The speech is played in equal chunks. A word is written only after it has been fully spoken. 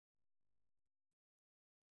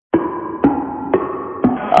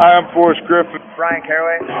Hi, I'm Forrest Griffin. Brian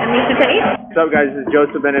Caraway. And Misha Tate. What's up, guys? This is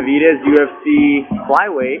Joseph Benavidez, UFC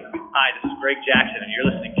flyweight. Hi, this is Greg Jackson, and you're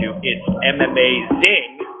listening to It's MMA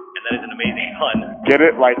Zing, and that is an amazing pun. Get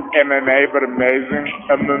it? Like MMA, but amazing?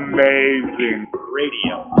 Amazing.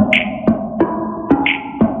 Radio.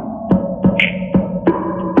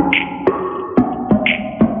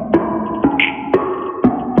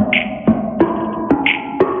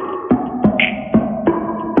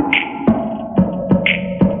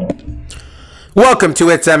 Welcome to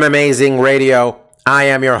It's MMA Radio. I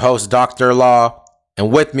am your host, Dr. Law, and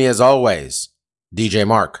with me, as always, DJ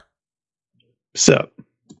Mark. What's up?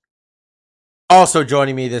 Also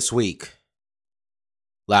joining me this week,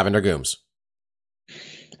 Lavender Gooms.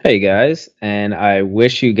 Hey guys, and I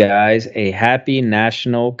wish you guys a happy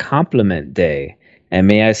National Compliment Day. And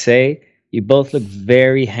may I say, you both look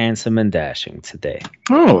very handsome and dashing today.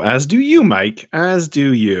 Oh, as do you, Mike. As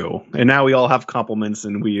do you. And now we all have compliments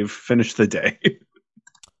and we've finished the day.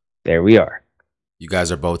 There we are. You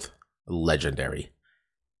guys are both legendary.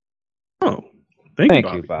 Oh, thank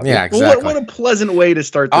you, Bobby. Yeah, exactly. What a pleasant way to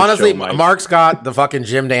start the Honestly, show, Mike. Mark's got the fucking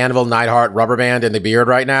Jim Danville Neidhart rubber band in the beard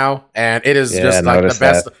right now, and it is just like the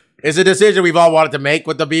best. It's a decision we've all wanted to make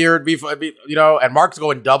with the beard, and Mark's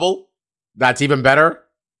going double. That's even better.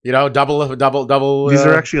 Double. These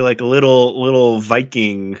are actually like little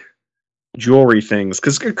Viking jewelry things.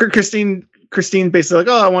 Because Christine basically like,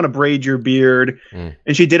 oh, I want to braid your beard,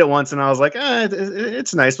 and she did it once, and I was like,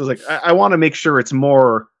 it's nice. I was like, I want to make sure it's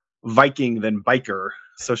more Viking than biker.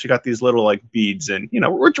 So she got these little like beads, and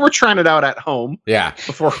we're trying it out at home. Yeah.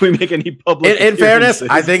 Before we make any public. In fairness,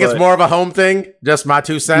 I think it's more of a home thing. Just my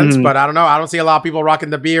 2 cents, but I don't know. I don't see a lot of people rocking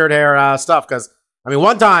the beard hair stuff because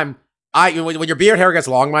one time. When your beard hair gets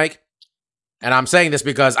long, Mike, and I'm saying this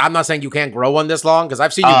because I'm not saying you can't grow one this long because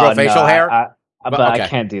I've seen you grow facial hair. I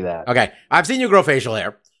can't do that. Okay, I've seen you grow facial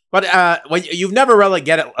hair, but when you've never really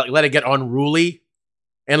let it get unruly,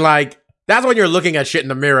 and like that's when you're looking at shit in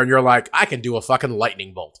the mirror and you're like, I can do a fucking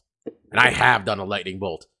lightning bolt, and I have done a lightning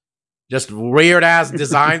bolt, just weird ass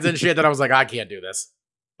designs and shit that I was like, I can't do this.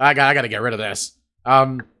 I got to get rid of this.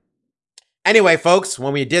 Anyway, folks,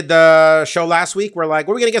 when we did the show last week, we're like,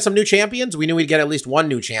 we're going to get some new champions. We knew we'd get at least one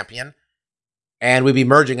new champion. And we'd be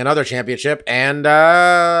merging another championship. And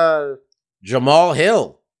Jamal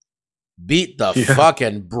Hill beat the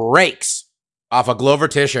fucking brakes off of Glover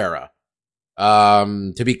Teixeira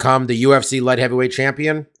to become the UFC light heavyweight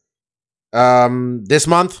champion this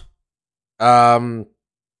month. We'll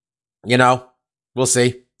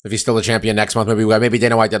see if he's still a champion next month. Maybe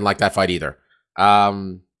Dana White didn't like that fight either.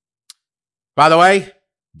 By the way,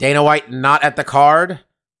 Dana White not at the card,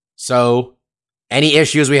 so any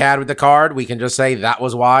issues we had with the card, we can just say that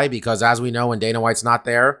was why, because as we know, when Dana White's not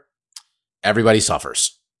there, everybody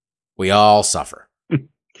suffers. We all suffer.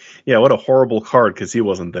 Yeah, what a horrible card because he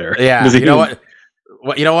wasn't there. Yeah, you know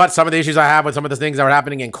what? Some of the issues I have with some of the things that were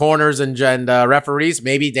happening in corners and referees,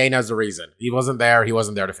 maybe Dana's the reason. He wasn't there. He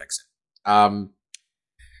wasn't there to fix it. But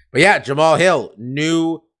yeah, Jamal Hill,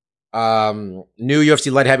 new UFC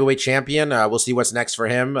light heavyweight champion. We'll see what's next for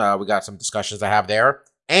him. We got some discussions to have there.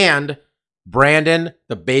 And Brandon,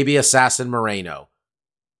 the baby assassin Moreno,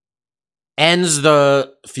 ends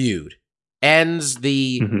the feud, ends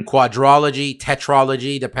the quadrology,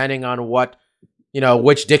 tetralogy, depending on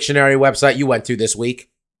which dictionary website you went to this week,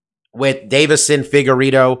 with Deiveson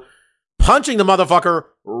Figueiredo punching the motherfucker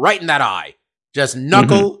right in that eye. Just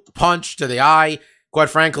knuckle punch to the eye. Quite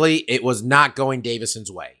frankly, it was not going Deiveson's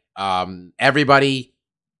way. Everybody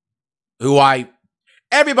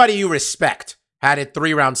you respect had it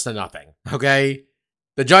 3 rounds to nothing. Okay.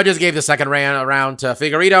 The judges gave the second round to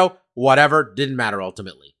Figueiredo. Whatever. Didn't matter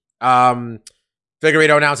ultimately.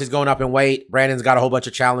 Figueiredo announced he's going up in weight. Brandon's got a whole bunch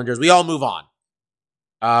of challengers. We all move on.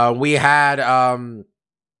 We had,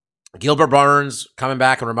 Gilbert Burns coming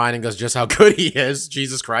back and reminding us just how good he is.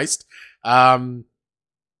 Jesus Christ.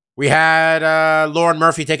 We had Lauren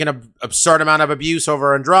Murphy taking an absurd amount of abuse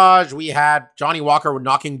over Andrade. We had Johnny Walker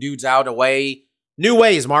knocking dudes out away. New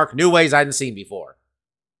ways, Mark. New ways I hadn't seen before.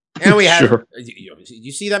 And we had... Sure.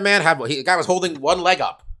 You see that man? The guy was holding one leg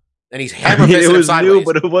up. And he's hammer fisting it was sideways.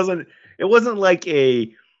 New, but it wasn't like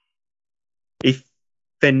a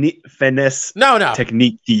finesse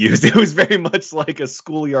technique to use. It was very much like a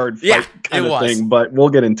schoolyard fight kind of thing, but we'll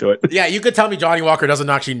get into it. Yeah, you could tell me Johnny Walker doesn't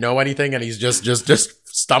actually know anything and he's just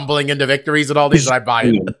stumbling into victories and all these, and I buy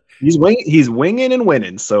it. He's winging and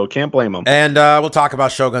winning, so can't blame him. And we'll talk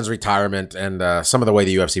about Shogun's retirement and some of the way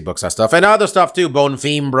the UFC books that stuff. And other stuff too,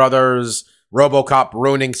 Bonfim Brothers, RoboCop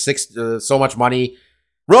ruining so much money.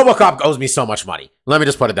 RoboCop owes me so much money. Let me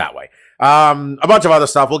just put it that way. A bunch of other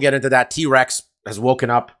stuff. We'll get into that. T-Rex has woken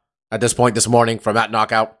up at this point this morning from that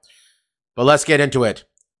knockout. But let's get into it.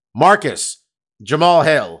 Marcus, Jamal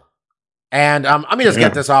Hill. And let me just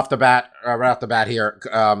get this off the bat, right off the bat here,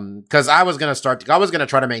 because I was going to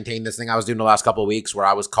try to maintain this thing I was doing the last couple of weeks where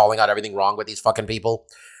I was calling out everything wrong with these fucking people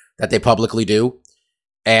that they publicly do.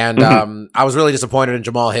 And I was really disappointed in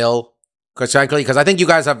Jamal Hill, because I think you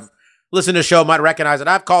guys have listened to the show, might recognize that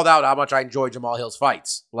I've called out how much I enjoy Jamal Hill's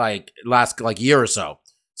fights, last year or so.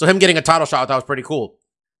 So him getting a title shot, I thought was pretty cool.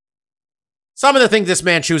 Some of the things this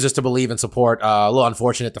man chooses to believe and support, a little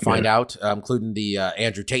unfortunate to find out, including the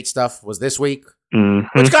Andrew Tate stuff was this week.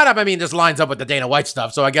 Which kind of, just lines up with the Dana White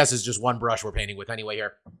stuff, so I guess it's just one brush we're painting with anyway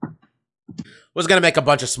here. Was going to make a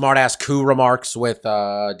bunch of smart-ass coup remarks with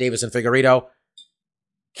Davis and Figueiredo.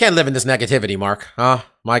 Can't live in this negativity, Mark.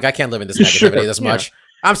 Mike, I can't live in this negativity this much.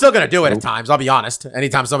 I'm still going to do it at times, I'll be honest.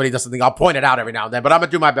 Anytime somebody does something, I'll point it out every now and then, but I'm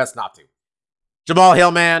going to do my best not to. Jamal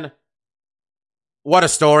Hill, man, what a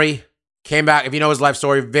story. Came back, if you know his life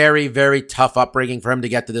story, very, very tough upbringing for him to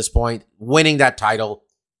get to this point. Winning that title,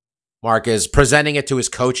 Marcus, presenting it to his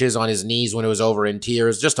coaches on his knees when it was over in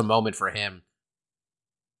tears. Just a moment for him.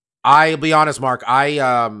 I'll be honest, Mark.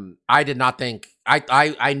 I did not think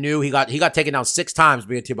I knew he got taken down 6 times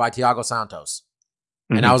by Thiago Santos,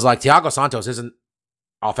 and I was like, Thiago Santos isn't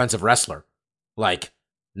offensive wrestler, not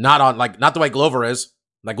the way Glover is.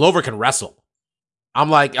 Glover can wrestle.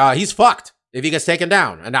 I'm like, he's fucked if he gets taken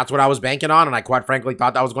down. And that's what I was banking on, and I quite frankly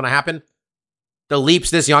thought that was going to happen. The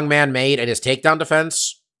leaps this young man made in his takedown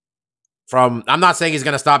defense I'm not saying he's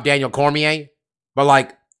going to stop Daniel Cormier,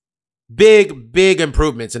 but big, big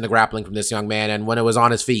improvements in the grappling from this young man. And when it was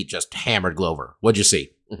on his feet, just hammered Glover. What'd you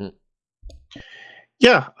see?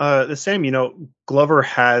 Yeah, the same. Glover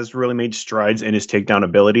has really made strides in his takedown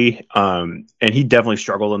ability, and he definitely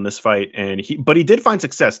struggled in this fight. But he did find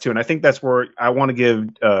success too, and I think that's where I want to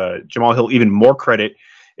give Jamal Hill even more credit.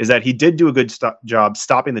 Is that he did do a good job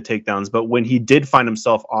stopping the takedowns, but when he did find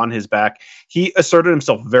himself on his back, he asserted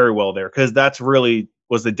himself very well there, because that's really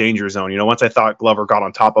was the danger zone. Once I thought Glover got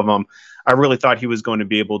on top of him, I really thought he was going to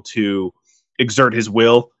be able to exert his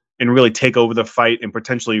will and really take over the fight and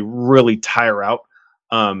potentially really tire out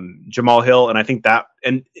Jamal Hill. And I think that,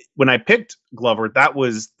 and when I picked Glover, that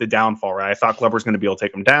was the downfall, right? I thought Glover was going to be able to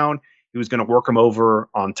take him down. He was going to work him over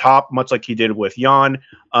on top, much like he did with Jan.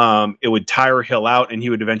 It would tire Hill out, and he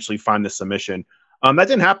would eventually find the submission. That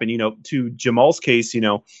didn't happen. To Jamal's case,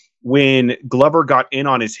 when Glover got in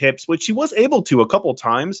on his hips, which he was able to a couple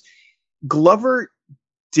times, Glover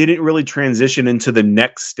didn't really transition into the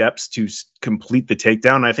next steps to complete the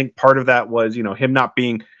takedown. And I think part of that was, him not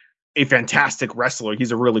being a fantastic wrestler.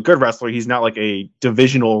 He's a really good wrestler. He's not like a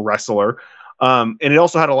divisional wrestler. And it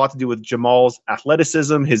also had a lot to do with Jamal's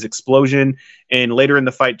athleticism, his explosion, and later in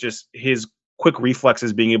the fight, just his quick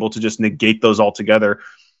reflexes being able to just negate those altogether.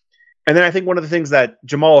 And then I think one of the things that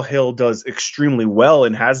Jamal Hill does extremely well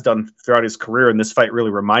and has done throughout his career, and this fight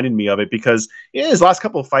really reminded me of it, because in his last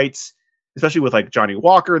couple of fights, especially with Johnny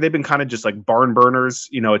Walker, they've been kind of just barn burners.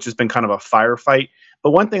 It's just been kind of a firefight.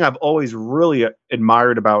 But one thing I've always really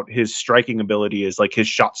admired about his striking ability is his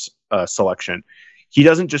shots selection. He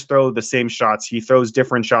doesn't just throw the same shots. He throws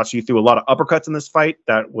different shots. He threw a lot of uppercuts in this fight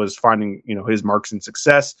that was finding, his marks and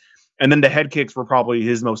success. And then the head kicks were probably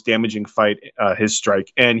his most damaging fight, his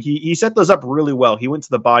strike. And he set those up really well. He went to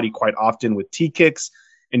the body quite often with T-kicks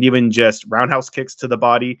and even just roundhouse kicks to the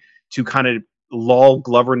body to kind of lull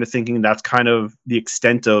Glover into thinking that's kind of the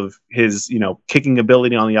extent of his, kicking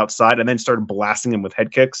ability on the outside, and then started blasting him with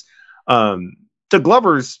head kicks. To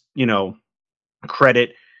Glover's,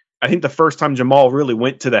 credit, I think the first time Jamal really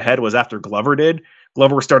went to the head was after Glover did.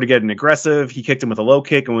 Glover started getting aggressive. He kicked him with a low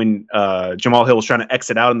kick, and when Jamal Hill was trying to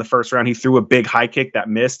exit out in the first round, he threw a big high kick that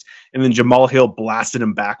missed, and then Jamal Hill blasted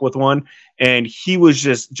him back with one. And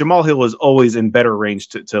Jamal Hill was always in better range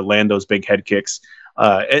to land those big head kicks.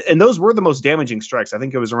 And those were the most damaging strikes. I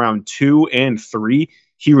think it was around 2 and 3.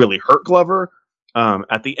 He really hurt Glover.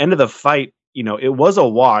 At the end of the fight, it was a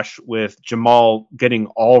wash with Jamal getting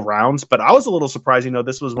all rounds, but I was a little surprised.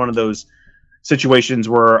 This was one of those situations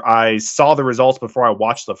where I saw the results before I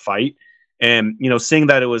watched the fight, and, seeing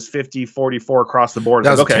that it was 50-44 across the board.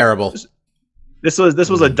 That was terrible. This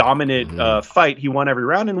was a dominant fight. He won every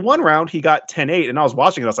round. In one round, he got 10-8, and I was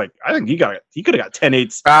watching it. I was like, I think he could have got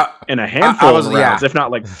 10-8s in a handful of rounds, if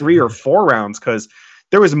not 3 or 4 rounds, because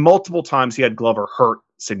there was multiple times he had Glover hurt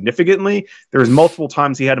significantly. There was multiple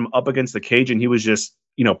times he had him up against the cage, and he was just,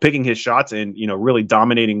 picking his shots and, really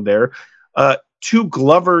dominating there. To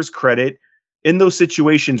Glover's credit, in those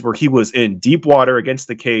situations where he was in deep water against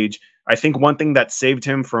the cage, I think one thing that saved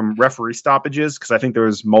him from referee stoppages, because I think there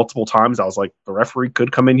was multiple times I was like, the referee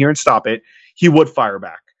could come in here and stop it. He would fire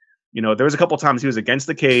back. You know, there was a couple times he was against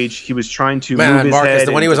the cage. He was trying to move his Marcus, head.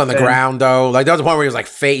 when he was on the ground, though, like there was a point where he was like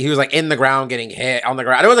he was like in the ground getting hit on the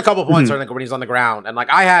ground. There was a couple points I think when he was on the ground, and like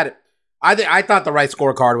I thought the right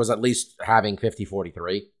scorecard was at least having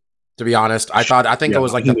 50-43. To be honest, I think it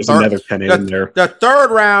was like the third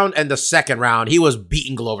round and the second round. He was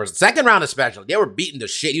beating Glover. Second round especially, they were beating the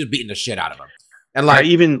shit. He was beating the shit out of him, and like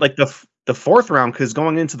even like the fourth round, because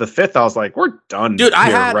going into the fifth, I was like, we're done, dude. I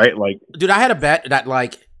had a bet that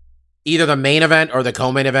like either the main event or the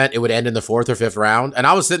co-main event, it would end in the fourth or fifth round, and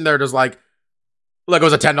I was sitting there just like it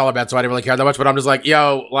was a $10 bet, so I didn't really care that much. But I'm just like,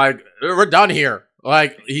 yo, like we're done here.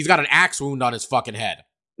 Like he's got an axe wound on his fucking head.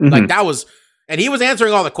 Like that was. And he was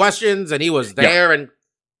answering all the questions, and he was there. And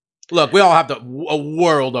look, we all have a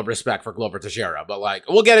world of respect for Glover Teixeira, but like,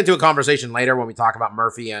 we'll get into a conversation later when we talk about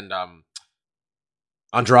Murphy and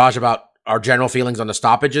Andrade about our general feelings on the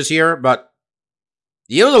stoppages here. But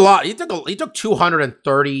he was a lot. He took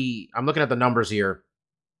 230. I'm looking at the numbers here.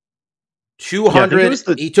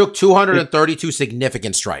 200. He took 232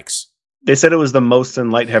 significant strikes. They said it was the most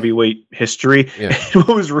in light heavyweight history. Yeah. And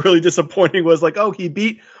what was really disappointing was like, oh, he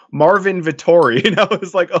beat Marvin Vittori. And I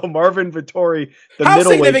was like, oh, Marvin Vittori, the How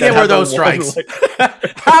middleweight. Significant were those strikes?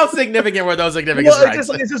 How significant were those significant strikes?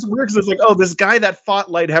 It's just weird because it's like, oh, this guy that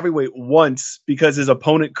fought light heavyweight once because his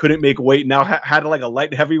opponent couldn't make weight now had like a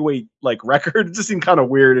light heavyweight like record. It just seemed kind of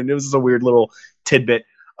weird, and it was just a weird little tidbit.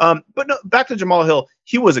 But no, back to Jamal Hill,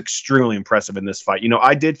 he was extremely impressive in this fight. You know,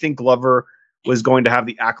 I did think Glover was going to have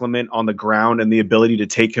the acclimate on the ground and the ability to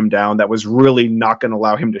take him down that was really not going to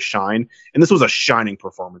allow him to shine. And this was a shining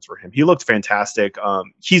performance for him. He looked fantastic.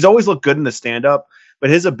 He's always looked good in the stand-up,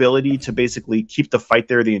 but his ability to basically keep the fight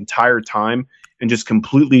there the entire time and just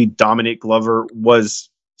completely dominate Glover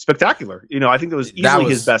was spectacular. You know, I think it was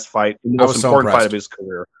easily his best fight, and the most important fight of his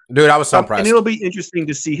career. Dude, I was so impressed. And it'll be interesting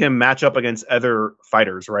to see him match up against other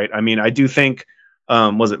fighters, right? I mean, I do think,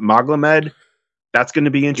 was it Magomed? That's going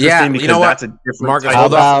to be interesting because that's a different Marcus,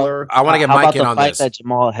 hold on. I want to get Mike in on this.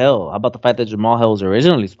 How about the fight that Jamal Hill was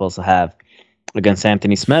originally supposed to have against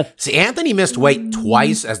Anthony Smith? See, Anthony missed weight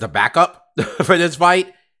twice as the backup for this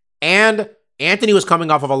fight, and Anthony was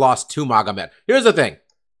coming off of a loss to Magomed. Here's the thing.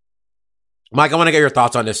 Mike, I want to get your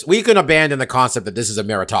thoughts on this. We can abandon the concept that this is a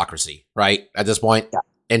meritocracy, right? At this point,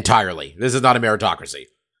 entirely. This is not a meritocracy.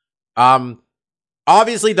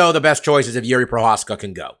 Obviously, though, the best choice is if Yuri Prochazka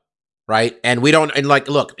can go. Right? And we don't, and like,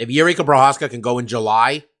 look, if Yuri Prochazka can go in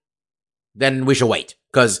July, then we should wait.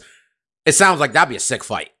 Because it sounds like that'd be a sick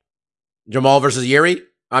fight. Jamal versus Yuri?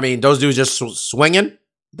 I mean, those dudes just swinging?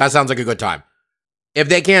 That sounds like a good time. If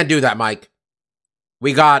they can't do that, Mike,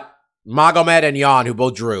 we got Magomed and Jan,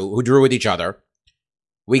 who drew with each other.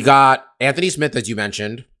 We got Anthony Smith, as you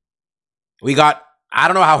mentioned. We got, I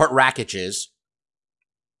don't know how hurt Rakic is,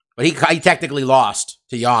 but he technically lost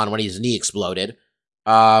to Jan when his knee exploded.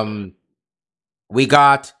 We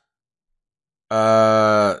got,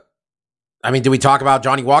 I mean, do we talk about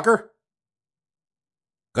Johnny Walker?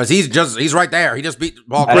 Because he's right there. He just beat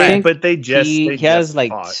Paul Craig. But he has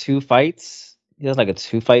like fought. 2 fights. He has like a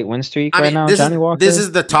 2-fight win streak right now, Johnny Walker. This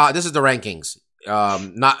is the top. This is the rankings.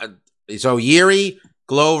 So Yuri,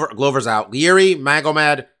 Glover's out. Yuri,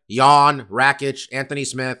 Magomed, Jan, Rakic, Anthony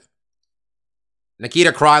Smith,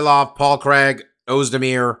 Nikita Krylov, Paul Craig,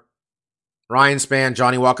 Ozdemir, Ryan Spann,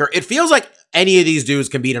 Johnny Walker. It feels like any of these dudes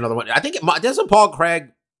can beat another one. I think doesn't Paul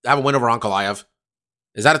Craig have a win over Ankalaev?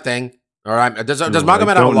 Is that a thing? Or does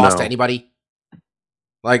Magomed have a loss to anybody?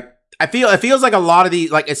 Like it feels like a lot of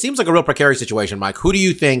these. Like it seems like a real precarious situation, Mike. Who do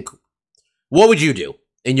you think? What would you do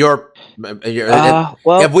in your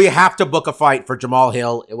if we have to book a fight for Jamal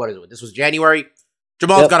Hill? What is it? This was January.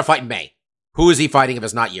 Jamal's got to fight in May. Who is he fighting if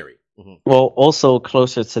it's not Yuri? Mm-hmm. Well, also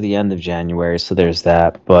closer to the end of January, so there's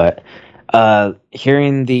that. But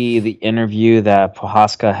hearing the interview that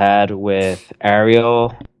Prochazka had with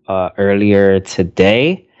Ariel earlier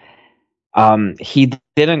today, he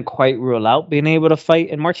didn't quite rule out being able to fight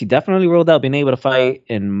in March. He definitely ruled out being able to fight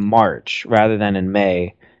in March rather than in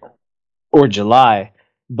May or July.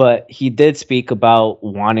 But he did speak about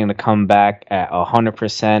wanting to come back at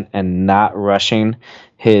 100% and not rushing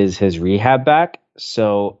his rehab back.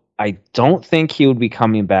 So I don't think he would be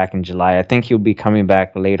coming back in July. I think he'll be coming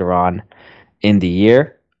back later on in the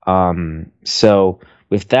year. So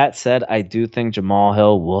with that said, I do think Jamal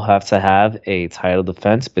Hill will have to have a title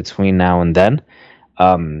defense between now and then.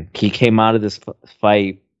 He came out of this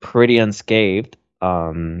fight pretty unscathed.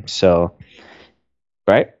 So,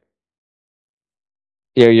 right?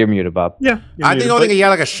 You're muted, Bob. Yeah, I think only he had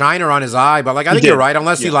like a shiner on his eye, but like I He think you're did. right.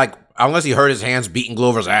 Unless Yeah. unless he hurt his hands beating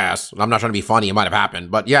Glover's ass. I'm not trying to be funny. It might have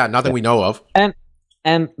happened, but yeah, nothing we know of.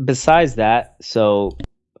 And besides that, so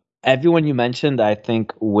everyone you mentioned, I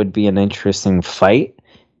think would be an interesting fight.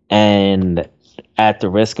 And at the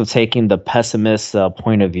risk of taking the pessimist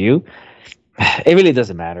point of view, it really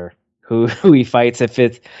doesn't matter who he fights. If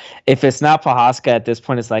it's not Prochazka at this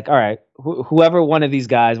point, it's like, all right, whoever one of these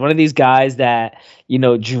guys that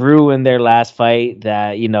drew in their last fight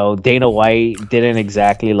that Dana White didn't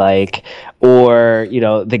exactly like, or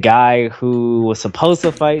the guy who was supposed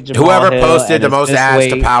to fight Jamal Whoever Hill posted and the is most this ads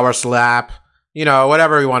to way. power slap,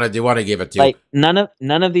 whatever we want to do, want to give it to. Like none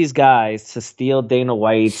of these guys, to steal Dana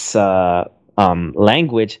White's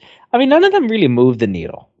language. I mean, none of them really move the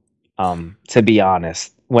needle. To be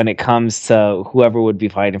honest, when it comes to whoever would be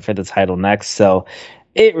fighting for the title next, so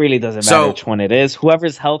it really doesn't matter which one it is.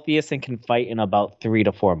 Whoever's healthiest and can fight in about 3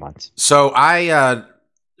 to 4 months. So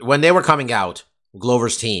when they were coming out,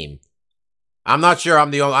 Glover's team, I'm sure I'm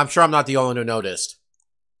not the only one who noticed.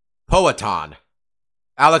 Poatan,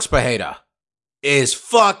 Alex Pereira, is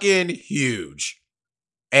fucking huge.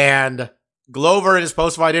 And Glover in his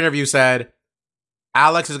post-fight interview said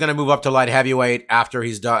Alex is going to move up to light heavyweight after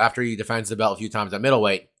he defends the belt a few times at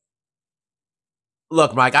middleweight.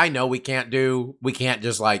 Look, Mike, I know we can't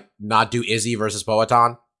just like not do Izzy versus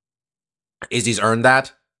Poatan. Izzy's earned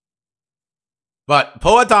that. But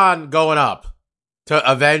Poatan going up to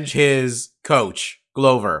avenge his coach,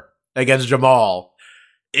 Glover, against Jamal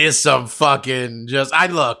is some fucking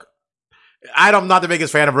I'm not the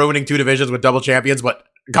biggest fan of ruining two divisions with double champions, but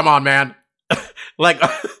come on, man. Like,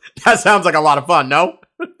 that sounds like a lot of fun, no?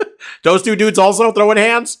 Those two dudes also throwing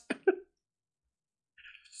hands?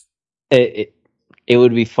 It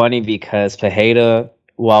would be funny because Pereira,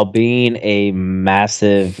 while being a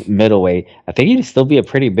massive middleweight, I think he'd still be a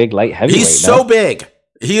pretty big light heavyweight. He's so big.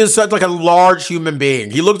 He is such like a large human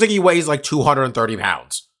being. He looks like he weighs like 230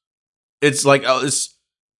 pounds. It's like,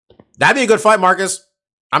 that'd be a good fight, Marcus.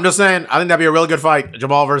 I'm just saying, I think that'd be a really good fight.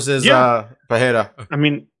 Jamal versus Pereira. I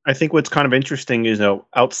mean, I think what's kind of interesting is,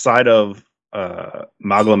 outside of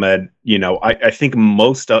Maglamed, I think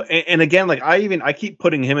most of, and again, like I keep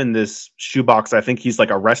putting him in this shoebox. I think he's like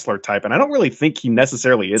a wrestler type, and I don't really think he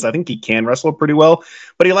necessarily is. I think he can wrestle pretty well,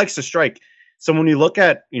 but he likes to strike. So when you look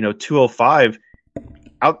at 205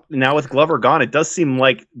 out now with Glover gone, it does seem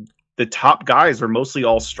like the top guys are mostly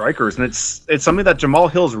all strikers, and it's something that Jamal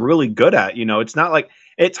Hill's really good at. It's not like,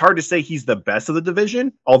 it's hard to say he's the best of the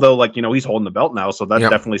division, although he's holding the belt now, so that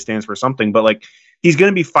definitely stands for something. But like, he's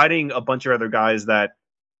going to be fighting a bunch of other guys that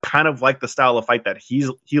kind of like the style of fight that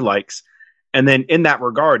he likes. And then in that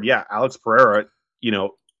regard, Alex Pereira,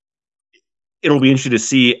 it'll be interesting to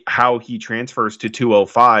see how he transfers to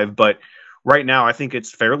 205. But right now, I think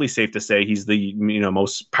it's fairly safe to say he's the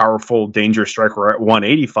most powerful, dangerous striker at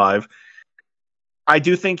 185. I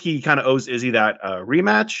do think he kind of owes Izzy that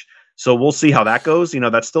rematch. So we'll see how that goes.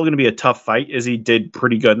 That's still going to be a tough fight. Izzy did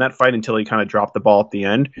pretty good in that fight until he kind of dropped the ball at the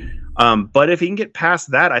end. But if he can get past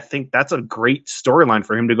that, I think that's a great storyline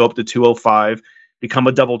for him to go up to 205, become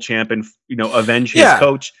a double champ, and avenge his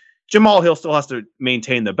coach. Jamal Hill still has to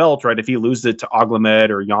maintain the belt, right? If he loses it to Aglamed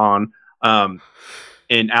or Jan,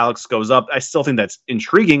 and Alex goes up, I still think that's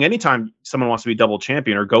intriguing. Anytime someone wants to be double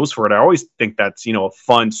champion or goes for it, I always think that's a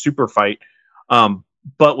fun super fight.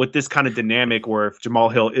 But with this kind of dynamic where if Jamal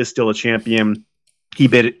Hill is still a champion, he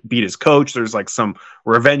beat his coach, there's like some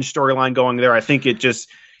revenge storyline going there. I think it just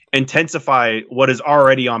intensify what is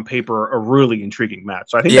already on paper a really intriguing match.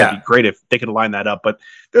 So I think that'd be great if they could line that up. But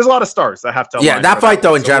there's a lot of stars that have to. Yeah, that fight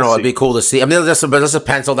though in general, it'd be cool to see. I mean, let's just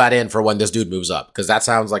pencil that in for when this dude moves up, because that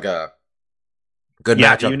sounds like a good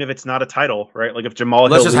matchup. Even if it's not a title, right? Like if Jamal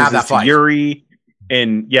Hill just have that fight. To Yuri.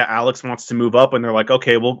 And Alex wants to move up, and they're like,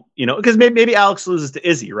 okay, well, because maybe Alex loses to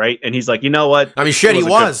Izzy, right? And he's like, you know what? I mean, shit, he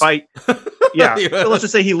was. Fight. Yeah. So let's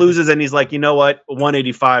just say he loses, and he's like, you know what?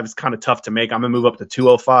 185 is kind of tough to make. I'm gonna move up to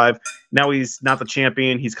 205. Now he's not the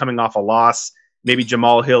champion. He's coming off a loss. Maybe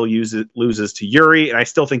Jamal Hill loses to Yuri, and I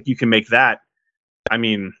still think you can make that. I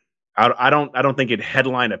mean, I don't think it'd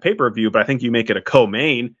headline a pay-per-view, but I think you make it a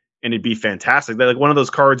co-main, and it'd be fantastic. They're like one of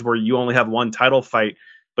those cards where you only have one title fight,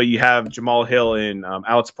 but you have Jamal Hill and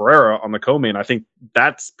Alex Pereira on the co-main. I think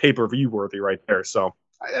that's pay-per-view worthy right there. So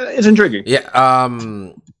it's intriguing. Yeah.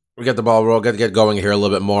 We get the ball roll. Got to get going here a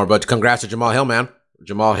little bit more. But congrats to Jamal Hill, man.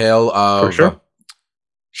 Jamal Hill of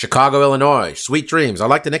Chicago, Illinois. Sweet dreams. I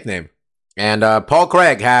like the nickname. And Paul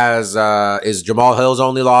Craig is Jamal Hill's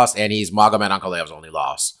only loss, and he's Magomed Ankalev's only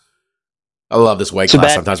loss. I love this weight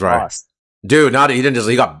class sometimes, right? Dude,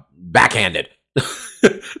 he got backhanded.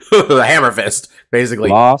 the hammer fist, basically.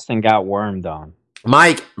 Lost and got wormed on.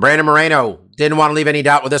 Mike, Brandon Moreno, didn't want to leave any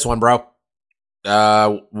doubt with this one, bro.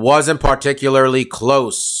 Wasn't particularly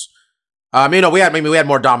close. We had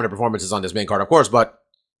more dominant performances on this main card, of course, but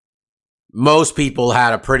most people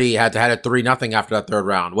had a 3-0 after that third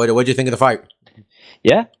round. What did you think of the fight?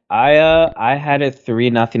 Yeah, I had it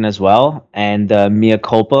 3-0 as well, and mea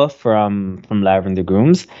culpa from Lavender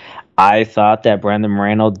Grooms. I thought that Brandon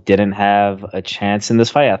Moreno didn't have a chance in this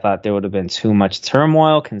fight. I thought there would have been too much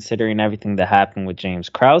turmoil considering everything that happened with James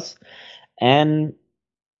Krause, and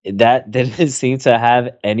that didn't seem to have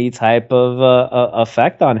any type of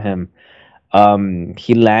effect on him.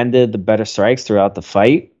 He landed the better strikes throughout the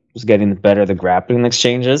fight, was getting the better the grappling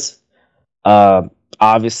exchanges.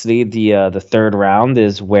 Obviously, the third round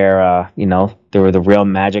is where the real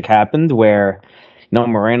magic happened, where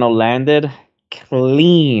Moreno landed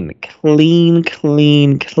clean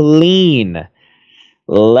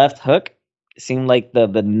left hook. It seemed like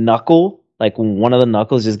the knuckle, like one of the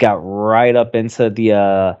knuckles, just got right up into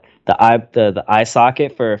the eye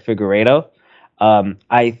socket for Figueiredo.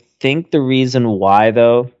 I think the reason why,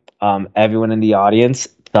 though, everyone in the audience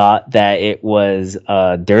thought that it was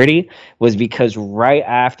dirty was because right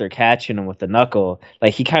after catching him with the knuckle,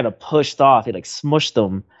 like he kind of pushed off, he like smushed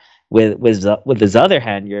him with his other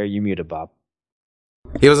hand. You muted, Bob.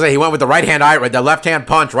 He went with the right hand eye rake, the left hand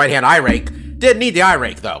punch, right hand eye rake. Didn't need the eye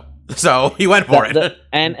rake though, so he went for it.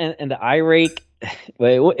 And the eye rake,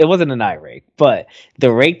 well, it wasn't an eye rake, but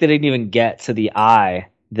the rake didn't even get to the eye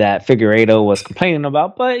that Figueiredo was complaining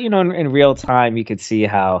about. But in real time, you could see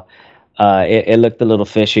how it looked a little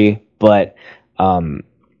fishy. But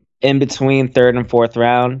in between third and fourth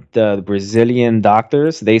round, the Brazilian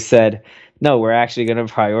doctors, they said, no, we're actually going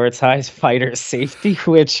to prioritize fighter safety,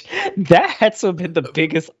 which that had to have been the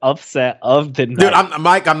biggest upset of the night. Dude,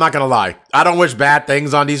 Mike, I'm not going to lie. I don't wish bad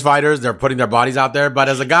things on these fighters. They're putting their bodies out there. But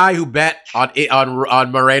as a guy who bet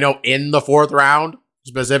on Moreno in the fourth round,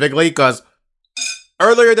 specifically, because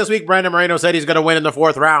earlier this week, Brandon Moreno said he's going to win in the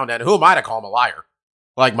fourth round. And who am I to call him a liar?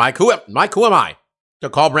 Like, Mike, who am I to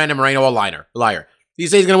call Brandon Moreno a liar? He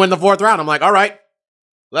says he's going to win the fourth round. I'm like, all right.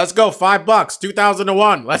 Let's go, $5, 2,000 to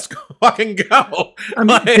 1. Let's go, fucking go. I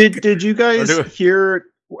mean, did you guys hear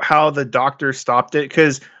how the doctor stopped it?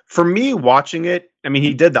 Because for me, watching it, I mean,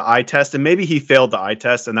 he did the eye test, and maybe he failed the eye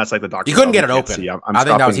test, and that's like the doctor. He couldn't get it open. I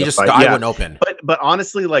think that was the eye wouldn't open. But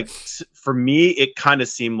honestly, like for me, it kind of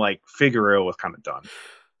seemed like Figueiredo was kind of done.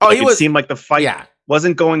 Oh, like, it seemed like the fight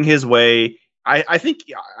wasn't going his way. I think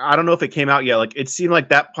I don't know if it came out yet. Like it seemed like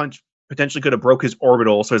that punch potentially could have broke his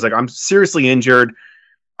orbital. So he's like, I'm seriously injured.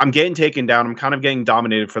 I'm getting taken down. I'm kind of getting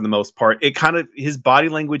dominated for the most part. It kind of, his body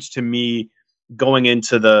language to me going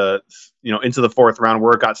into the fourth round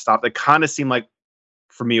where it got stopped, it kind of seemed like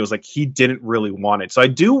for me, it was like he didn't really want it. So I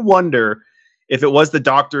do wonder if it was the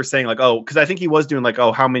doctor saying like, oh, because I think he was doing like,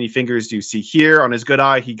 oh, how many fingers do you see here? On his good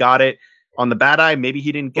eye, he got it. On the bad eye, maybe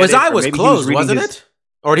he didn't get it. His eye was closed, wasn't it?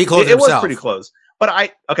 Or did he close it himself? It was pretty close.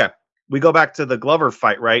 But we go back to the Glover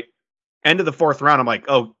fight, right? End of the fourth round, I'm like,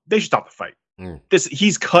 oh, they should stop the fight.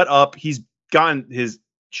 He's cut up. He's gotten his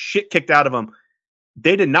shit kicked out of him.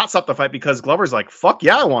 They did not stop the fight because Glover's like, fuck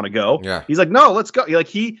yeah, I want to go. Yeah. He's like, no, let's go.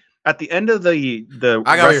 Like at the end of the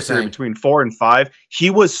rest period between 4 and 5,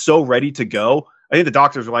 he was so ready to go. I think the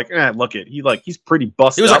doctors were like, look it. He's pretty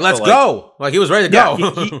busted. He was like, let's go. Like he was ready to go.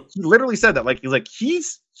 He literally said that. Like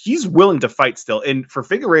he's willing to fight still. And for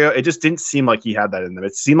Figueiredo, it just didn't seem like he had that in them.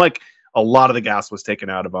 It seemed like a lot of the gas was taken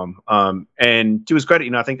out of him. And to his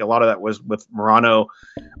credit, I think a lot of that was with Morano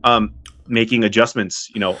making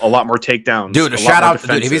adjustments, a lot more takedowns. Dude, shout out,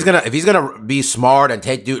 dude, if he's gonna be smart and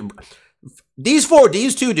take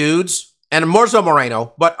these two dudes, and more so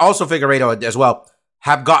Moreno, but also Figueiredo as well,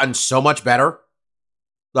 have gotten so much better.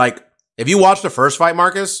 Like, if you watch the first fight,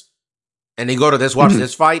 Marcus, and you go to watch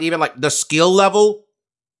this fight, even like the skill level,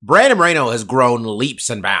 Brandon Moreno has grown leaps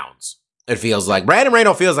and bounds. It feels like Brandon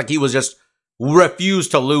Moreno feels like he was just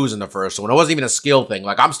refused to lose in the first one. It wasn't even a skill thing.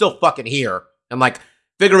 Like, I'm still fucking here. And like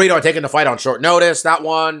Figueiredo had taken the fight on short notice, that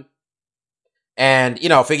one. And,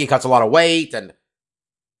 Figgy cuts a lot of weight and,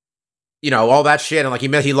 all that shit. And like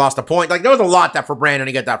he lost a point. Like, there was a lot that for Brandon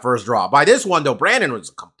to get that first draw. By this one, though, Brandon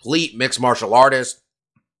was a complete mixed martial artist.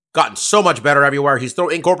 Gotten so much better everywhere. He's still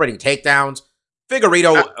incorporating takedowns.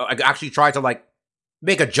 Figueiredo actually tried to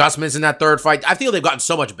make adjustments in that third fight. I feel they've gotten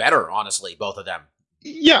so much better, honestly, both of them.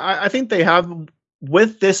 Yeah, I think they have.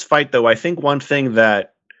 With this fight, though, I think one thing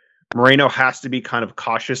that Moreno has to be kind of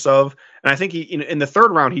cautious of, and I think he in the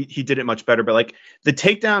third round, he did it much better, but like the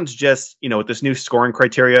takedowns just, with this new scoring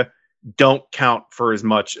criteria, don't count for as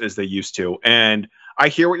much as they used to. And I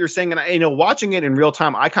hear what you're saying, and watching it in real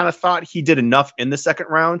time, I kind of thought he did enough in the second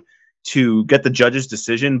round to get the judge's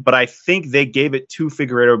decision, but I think they gave it to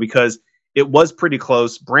Figueiredo because it was pretty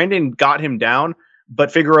close. Brandon got him down, but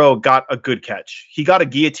Figueiredo got a good catch. He got a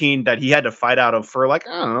guillotine that he had to fight out of for like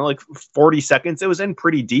 40 seconds. It was in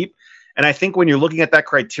pretty deep, and I think when you're looking at that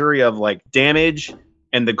criteria of like damage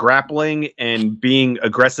and the grappling and being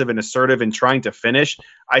aggressive and assertive and trying to finish,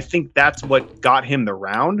 I think that's what got him the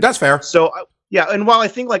round. That's fair. So yeah, and while I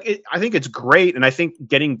think I think it's great, and I think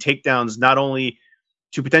getting takedowns not only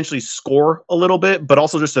to potentially score a little bit, but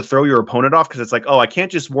also just to throw your opponent off, because it's like, oh, I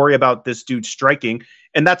can't just worry about this dude striking.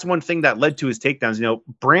 And that's one thing that led to his takedowns.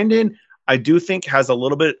 Brandon, I do think, has a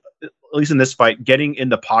little bit, at least in this fight, getting in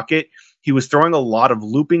the pocket. He was throwing a lot of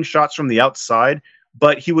looping shots from the outside,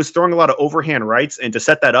 but he was throwing a lot of overhand rights. And to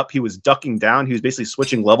set that up, he was ducking down. He was basically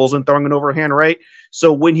switching levels and throwing an overhand right.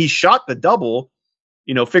 So when he shot the double,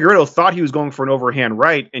 Figueiredo thought he was going for an overhand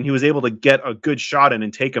right, and he was able to get a good shot in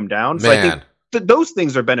and take him down. So I think those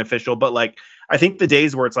things are beneficial, but like I think the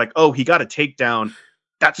days where it's like, oh, he got a takedown.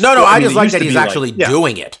 That's I just like that he's actually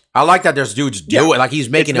doing it. I like that there's dudes do it. Like he's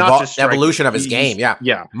making evolution of his game.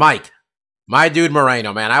 Yeah. Mike, my dude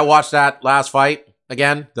Moreno, man. I watched that last fight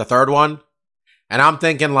again, the third one, and I'm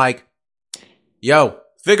thinking like, yo,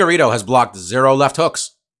 Figueiredo has blocked 0 left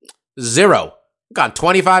hooks. 0. Gone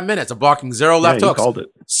 25 minutes of blocking 0 left hooks. Called it.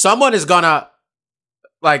 Someone is gonna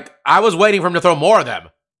I was waiting for him to throw more of them.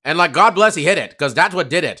 And God bless he hit it, because that's what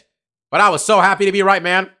did it. But I was so happy to be right,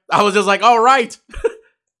 man. I was just like, all right.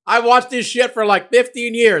 I watched this shit for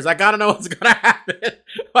 15 years. I gotta know what's gonna happen.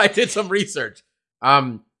 I did some research.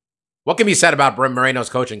 What can be said about Moreno's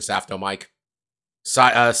coaching staff, though, Mike?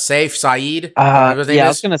 Saif Saeed? I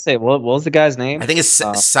was gonna say, what was the guy's name? I think it's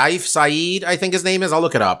Saif Saeed, I think his name is. I'll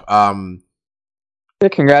look it up.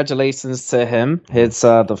 Congratulations to him. It's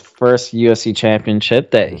the first UFC championship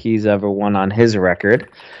that he's ever won on his record.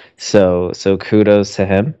 So kudos to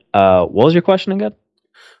him. What was your question again?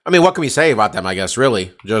 I mean, what can we say about them, I guess,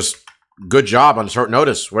 really? Just good job on short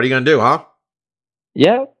notice. What are you going to do, huh?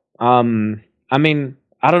 Yeah. I mean,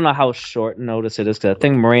 I don't know how short notice it is, because I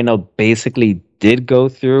think Moreno basically did go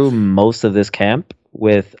through most of this camp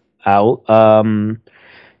without,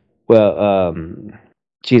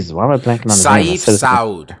 Jesus, why am I blanking on his name? Saif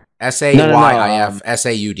Saud. Sayyif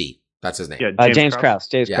Saud. That's his name. Yeah, James Krause.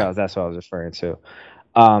 James Krause, that's what I was referring to.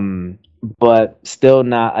 But still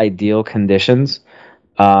not ideal conditions.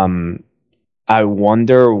 I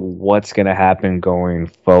wonder what's going to happen going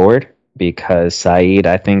forward, because Saeed,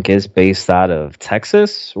 I think, is based out of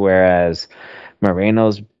Texas, whereas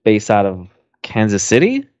Moreno's based out of Kansas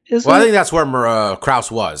City. I think that's where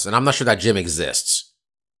Krause was, and I'm not sure that gym exists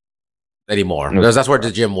anymore, because that's where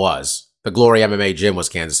the gym was. The Glory MMA gym was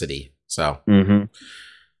Kansas City. So I don't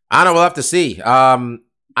know. We'll have to see. I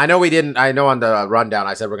know on the rundown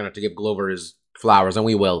I said we're going to have to give Glover his flowers, and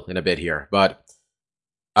we will in a bit here. But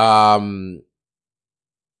and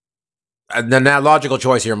then that logical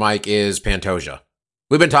choice here, Mike, is Pantoja.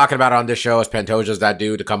 We've been talking about it on this show as Pantoja's that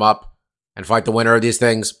dude to come up and fight the winner of these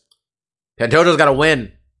things. Pantoja's got to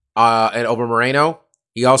win over Moreno.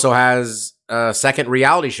 He also has a second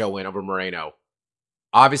reality show win over Moreno.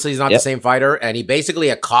 Obviously, he's not the same fighter, and he basically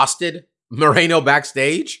accosted Moreno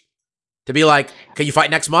backstage to be like, can you fight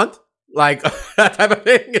next month? Like, that type of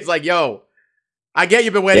thing. It's like, yo, I get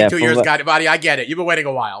you've been waiting 2 years, buddy. I get it. You've been waiting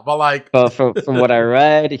a while, but like... from what I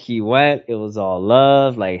read, he went, it was all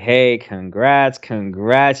love. Like, hey, congrats.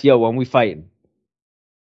 Yo, when we fighting?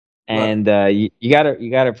 And you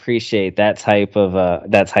gotta appreciate that type of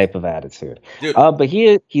attitude. Dude. But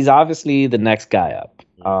he's obviously the next guy up.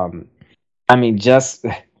 I mean, just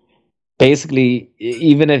basically,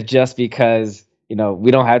 even if just because we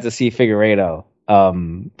don't have to see Figueiredo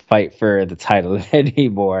fight for the title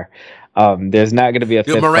anymore. There's not going to be a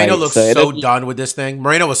fifth Moreno fight, looks so done with this thing.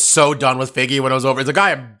 Moreno was so done with Figgy when it was over. It's a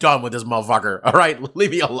guy, I'm done with this motherfucker. All right,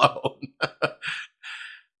 leave me alone.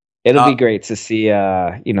 It'll be great to see,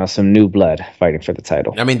 some new blood fighting for the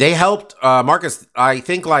title. I mean, they helped Marcus. I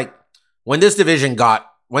think like when they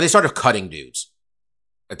started cutting dudes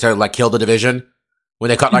to like kill the division, when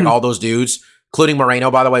they cut like all those dudes, including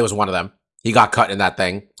Moreno, by the way, was one of them. He got cut in that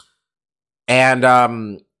thing,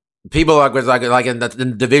 and people like in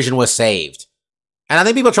the division was saved, and I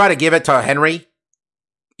think people try to give it to Henry,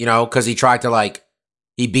 because he tried to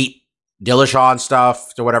he beat Dillashaw and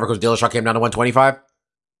stuff or whatever, because Dillashaw came down to 125.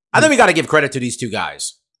 I think we got to give credit to these two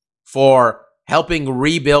guys for helping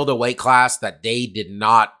rebuild a weight class that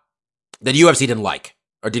that UFC didn't like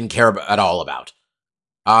or didn't care at all about.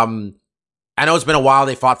 I know it's been a while.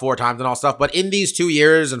 They fought 4 times and all stuff, but in these 2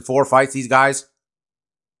 years and 4 fights, these guys,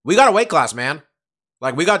 we got a weight class, man.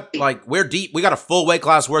 Like we're deep. We got a full weight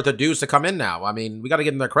class worth of dudes to come in now. I mean, we got to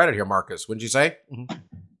give them their credit here, Marcus. Wouldn't you say?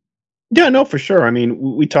 Yeah, no, for sure. I mean,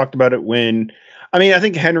 we talked about it when. I mean, I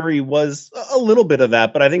think Henry was a little bit of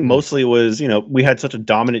that, but I think mostly it was, we had such a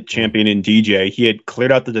dominant champion in DJ. He had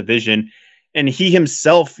cleared out the division, and he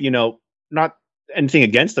himself, not anything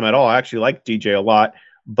against him at all. I actually like DJ a lot,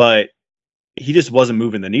 but he just wasn't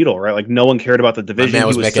moving the needle, right? Like no one cared about the division. Man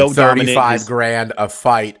was he was making so dominant. 35 grand a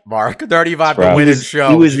fight, Mark. 35 to Right. win a show.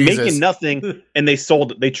 He was Jesus. making nothing, and they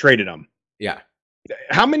traded him. Yeah.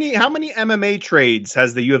 How many MMA trades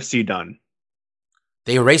has the UFC done?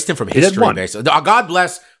 They erased him from did history, one. basically. God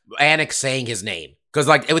bless Anik saying his name. Because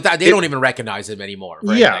they don't even recognize him anymore.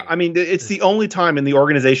 for Yeah, anything. I mean, it's the only time in the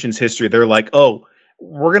organization's history they're like, oh,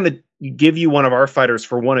 we're going to give you one of our fighters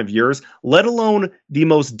for one of yours, let alone the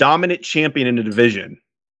most dominant champion in the division.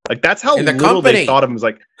 Like, that's how In the little company. they thought of him. It was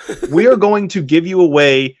like, we are going to give you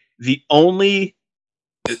away the only,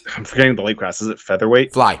 I'm forgetting the weight class. Is it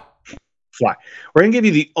featherweight? Fly. We're going to give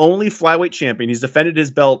you the only flyweight champion. He's defended his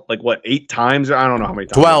belt, 8 times? I don't know how many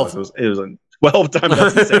times. 12. It was 12 times.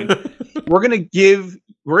 That's insane. We're going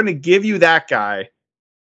to give you that guy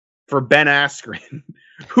for Ben Askren,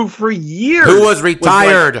 who for years Who was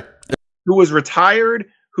retired.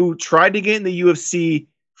 who tried to get in the UFC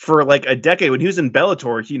for a decade. When he was in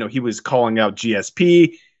Bellator, he was calling out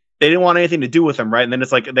GSP. They didn't want anything to do with him, right? And then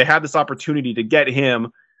it's like they had this opportunity to get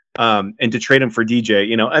him and to trade him for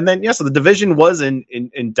DJ, and then so the division was in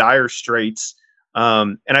dire straits.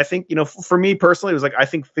 And I think, for me personally, it was I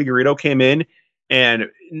think Figueiredo came in and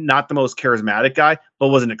not the most charismatic guy, but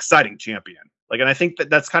was an exciting champion. And I think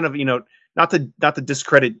that's kind of, not to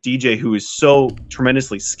discredit DJ, who is so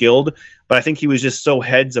tremendously skilled, but I think he was just so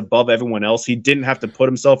heads above everyone else. He didn't have to put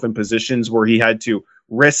himself in positions where he had to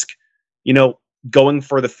risk, going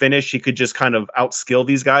for the finish. He could just kind of outskill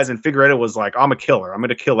these guys. And Figueiredo was like, I'm a killer. I'm going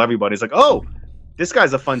to kill everybody. He's like, oh, this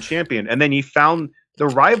guy's a fun champion. And then he found the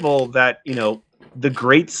rival that, the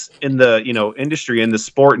greats in the, industry and the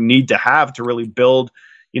sport need to have to really build,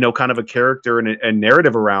 kind of a character and a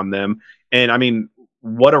narrative around them. And I mean,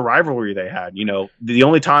 what a rivalry they had. The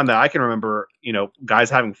only time that I can remember, guys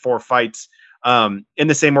having 4 fights in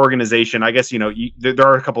the same organization, I guess, there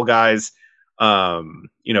are a couple guys,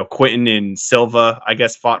 Quentin and Silva, I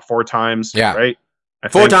guess, fought 4 times. Yeah. Right.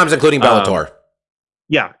 4 times, including Bellator.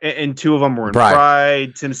 Yeah. And 2 of them were in Pride.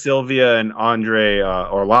 Pride, Tim Sylvia and Andre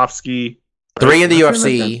Orlovsky. 3 in the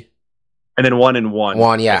UFC. And then 1 in 1.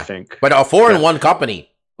 1, yeah. I think. But a 4 in 1 company.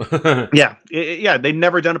 Yeah. They'd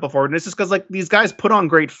never done it before. And it's just because these guys put on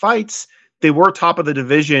great fights. They were top of the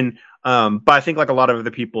division. But I think a lot of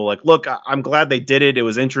other people, look, I'm glad they did it. It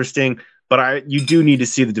was interesting. But you do need to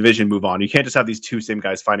see the division move on. You can't just have these 2 same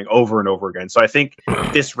guys fighting over and over again. So I think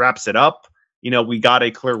this wraps it up. We got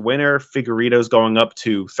a clear winner. Figueiredo's going up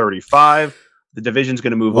to 35. The division's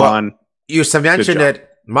going to move on. You mentioned it.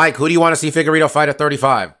 Mike, who do you want to see Figueiredo fight at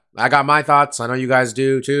 35? I got my thoughts. I know you guys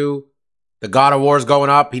do too. The God of War's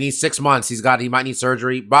going up. He needs 6 months. He might need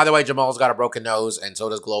surgery. By the way, Jamal's got a broken nose, and so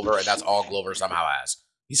does Glover, and that's all Glover somehow has,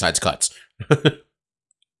 besides cuts.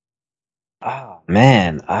 Oh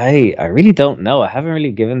man, I really don't know. I haven't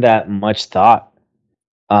really given that much thought.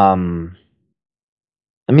 Let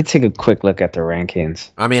me take a quick look at the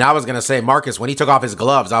rankings. I mean, I was gonna say Marcus when he took off his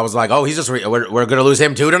gloves. I was like, oh, he's just we're gonna lose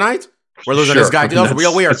him too tonight. We're losing this guy. That was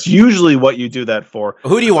real weird. It's usually what you do that for.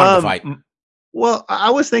 Who do you want to fight? Well,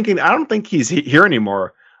 I was thinking, I don't think he's here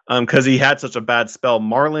anymore because he had such a bad spell.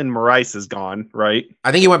 Marlon Moraes is gone, right?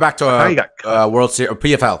 I think he went back to he got cut. World Series or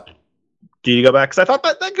PFL. Do you go back? Because I thought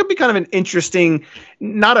that could be kind of an interesting,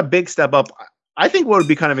 not a big step up. I think what would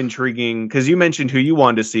be kind of intriguing, because you mentioned who you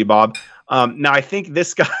wanted to see, Bob. Now, I think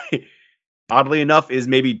this guy, oddly enough, is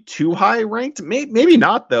maybe too high ranked. Maybe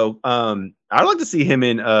not, though. I'd like to see him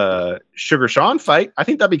in Sugar Sean fight. I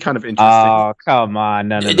think that'd be kind of interesting. Oh, come on.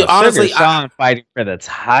 No. Honestly, Sugar Sean fighting for the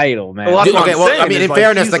title, man. Well, Dude, okay, well, saying I mean, is, in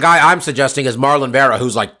fairness, the guy I'm suggesting is Marlon Vera,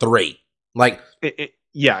 who's 3.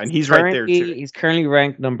 Yeah, and he's right there, too. He's currently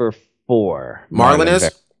ranked number 4. Marlon is?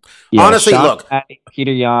 Vera. Yeah, Honestly, Sean look.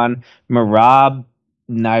 Peter Yan, Marab,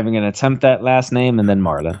 not even going to attempt that last name, and then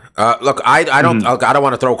Marlon. Look, I don't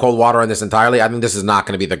want to throw cold water on this entirely. I think this is not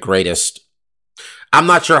going to be the greatest. I'm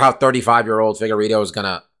not sure how 35-year-old Figueiredo is going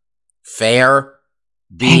to fare.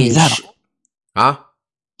 He's that old. Huh?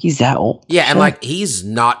 He's that old. Yeah, and he's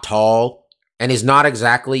not tall, and he's not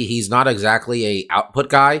exactly a output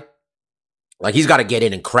guy. He's got to get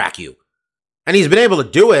in and crack you, and he's been able to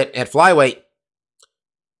do it at flyweight.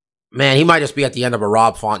 Man, he might just be at the end of a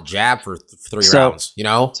Rob Font jab for 3 rounds.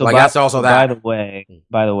 So that's also that.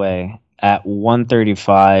 By the way, at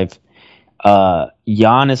 135,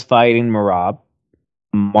 Jan is fighting Marab.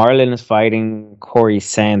 Marlon is fighting Corey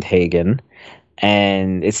Sandhagen,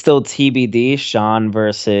 and it's still TBD. Sean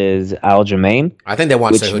versus Aljamain, I think they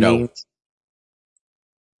want Cejudo.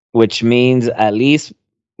 Which means at least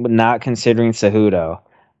not considering Cejudo,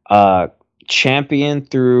 champion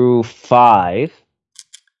through 5,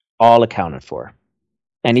 all accounted for,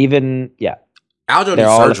 and even Aljo needs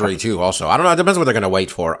surgery too. Also, I don't know. It depends what they're going to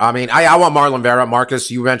wait for. I mean, I want Marlon Vera.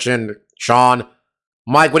 Marcus, you mentioned Sean.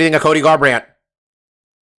 Mike, what do you think of Cody Garbrandt?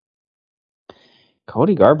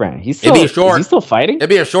 Cody Garbrandt. It'd be short. Is he still fighting? It'd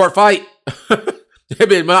be a short fight.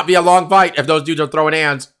 It'd not be a long fight if those dudes are throwing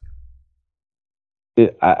hands.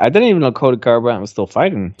 I didn't even know Cody Garbrandt was still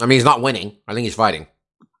fighting. I mean, he's not winning. I think he's fighting.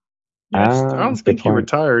 I don't think he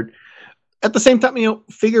retired. At the same time,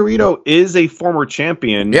 Figueiredo is a former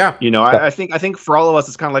champion. Yeah. I think for all of us,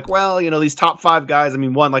 it's kind of like, well, these top 5 guys. I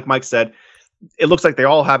mean, one, like Mike said, it looks like they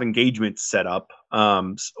all have engagements set up.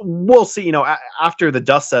 So we'll see. After the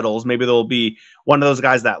dust settles, maybe there'll be one of those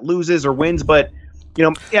guys that loses or wins. But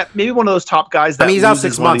maybe one of those top guys. That he's out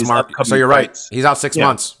 6 months, Mark. So you're right. He's out 6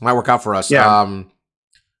 months. Might work out for us. Yeah.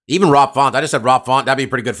 Even Rob Font. I just said Rob Font. That'd be a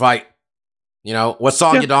pretty good fight. What's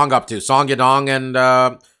Song Yadong up to? Song Yadong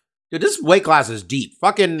and dude, this weight class is deep.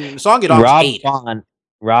 Fucking Song Yadong's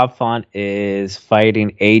Rob Font is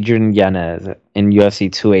fighting Adrian Yanez in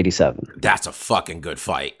UFC 287. That's a fucking good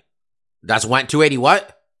fight. That's 280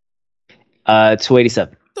 what?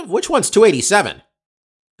 287. Which one's 287?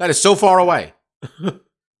 That is so far away.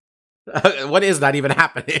 When is that even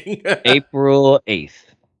happening? April 8th.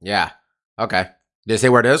 Yeah. Okay. Did they say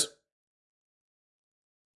where it is?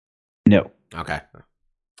 No. Okay.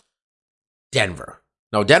 Denver.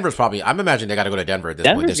 No, Denver's probably. I'm imagining they got to go to Denver at this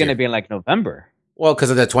point. Denver's going to be in like November. Well,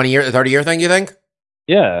 because of the 30-year thing, you think?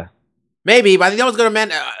 Yeah. Maybe, but I think that was going to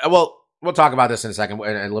mean. Well, we'll talk about this in a second,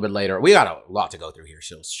 and a little bit later. We got a lot to go through here,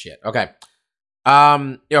 so shit. Okay.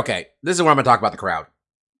 Okay. This is where I'm going to talk about the crowd.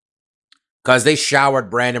 Because they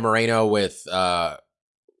showered Brandon Moreno with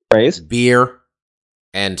praise, beer,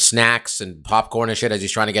 and snacks and popcorn and shit as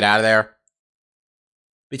he's trying to get out of there.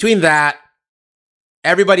 Between that,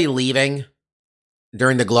 everybody leaving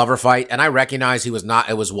during the Glover fight, and I recognize it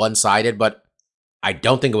was one-sided, but I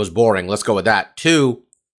don't think it was boring. Let's go with that. 2,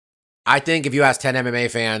 I think if you ask 10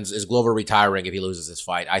 MMA fans, is Glover retiring if he loses this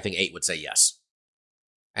fight? I think 8 would say yes.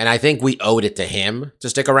 And I think we owed it to him to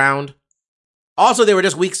stick around. Also, they were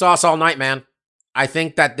just weak sauce all night, man. I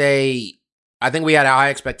think we had high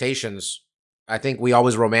expectations. I think we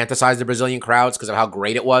always romanticized the Brazilian crowds because of how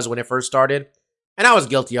great it was when it first started. And I was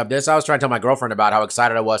guilty of this. I was trying to tell my girlfriend about how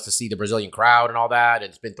excited I was to see the Brazilian crowd and all that.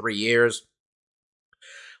 It's been 3 years.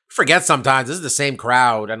 Forget sometimes this is the same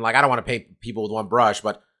crowd. And I don't want to paint people with one brush,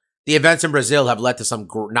 but the events in Brazil have led to some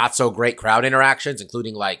not so great crowd interactions,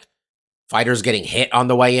 including fighters getting hit on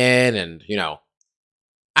the way in. And,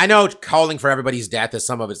 I know calling for everybody's death is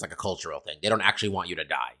some of it's like a cultural thing. They don't actually want you to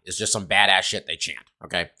die. It's just some badass shit they chant.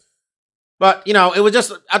 Okay. But, it was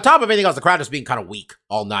just, on top of anything else, the crowd just being kind of weak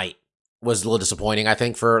all night was a little disappointing, I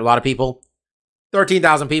think, for a lot of people.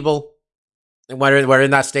 13,000 people. And we're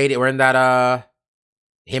in that stadium. We're in that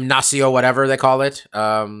gimnasio, whatever they call it,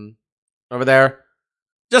 over there.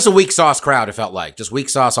 Just a weak sauce crowd, it felt like. Just weak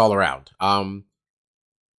sauce all around. And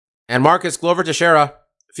Marcus, Glover Teixeira,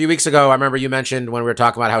 a few weeks ago, I remember you mentioned when we were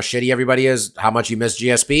talking about how shitty everybody is, how much you miss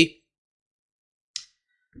GSP.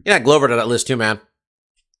 Glover to that list too, man.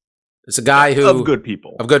 It's a guy who of good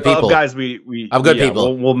people, of guys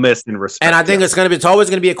people we'll miss and respect. And I think it's always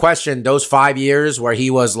going to be a question. Those 5 years where he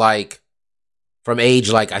was from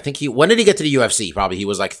age I think when did he get to the UFC? Probably he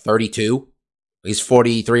was 32. He's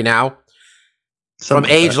 43 now. From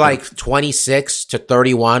age 26 to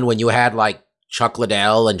 31, when you had Chuck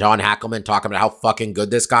Liddell and John Hackelman talking about how fucking good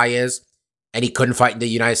this guy is, and he couldn't fight in the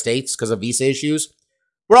United States because of visa issues.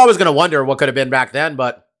 We're always going to wonder what could have been back then,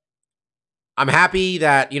 but I'm happy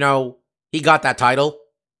that, he got that title.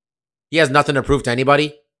 He has nothing to prove to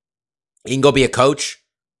anybody. He can go be a coach.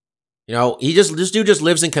 This dude just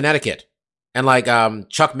lives in Connecticut. And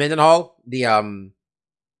Chuck Mindenhall, the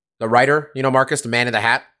writer, Marcus, the man in the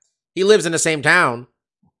hat, he lives in the same town.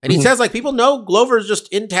 And he says people know Glover's just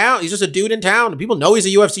in town. He's just a dude in town. And people know he's a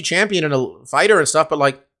UFC champion and a fighter and stuff,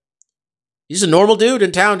 but he's just a normal dude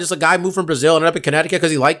in town, just a guy moved from Brazil and ended up in Connecticut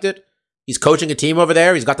because he liked it. He's coaching a team over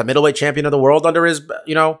there. He's got the middleweight champion of the world under his,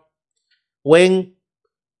 wing.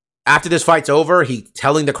 After this fight's over, he's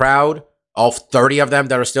telling the crowd, all 30 of them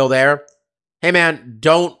that are still there, hey man,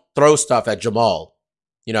 don't throw stuff at Jamal.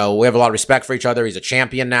 We have a lot of respect for each other. He's a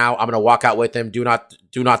champion now. I'm going to walk out with him. Do not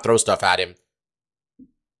throw stuff at him.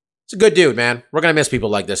 It's a good dude, man. We're going to miss people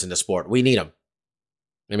like this in the sport. We need him.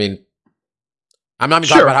 I mean, I'm not even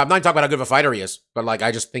Sure. talking about how good of a fighter he is, but like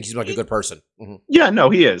I just think he's like a good person. Mhm. Yeah, no,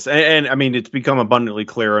 he is, and I mean, it's become abundantly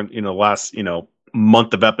clear in last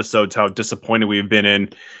month of episodes how disappointed we've been in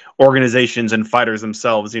organizations and fighters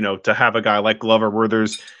themselves. To have a guy like Glover where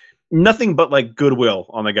there's nothing but like goodwill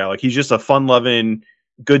on the guy. Like he's just a fun-loving,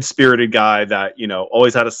 good-spirited guy that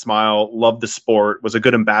always had a smile, loved the sport, was a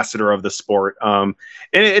good ambassador of the sport. And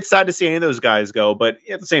it's sad to see any of those guys go, but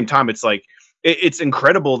at the same time, it's like it's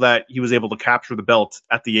incredible that he was able to capture the belt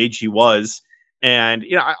at the age he was. And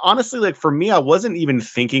I, honestly, like for me, I wasn't even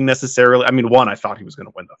thinking necessarily. I mean, one, I thought he was going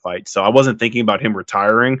to win the fight, so I wasn't thinking about him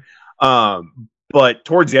retiring. But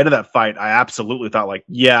towards the end of that fight, I absolutely thought like,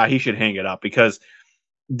 yeah, he should hang it up, because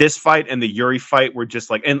this fight and the Yuri fight were just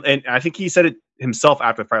like, and I think he said it himself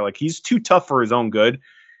after the fight, like he's too tough for his own good,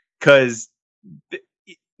 because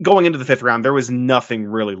going into the fifth round, there was nothing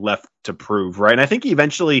really left to prove, right? And I think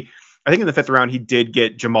eventually, in the fifth round, he did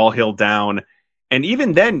get Jamal Hill down. And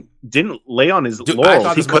even then, didn't lay on his laurels. I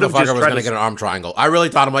thought this he could have motherfucker just was tried going to get an arm triangle. I really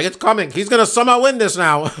thought, I'm like, it's coming. He's going to somehow win this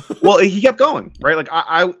now. Well, he kept going, right? Like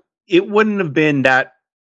it wouldn't have been that,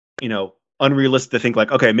 unrealistic to think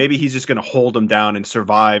like, okay, maybe he's just going to hold him down and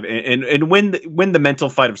survive and win the mental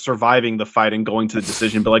fight of surviving the fight and going to the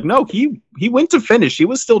decision. But like, no, he went to finish. He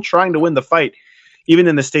was still trying to win the fight, even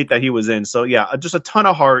in the state that he was in. So yeah, just a ton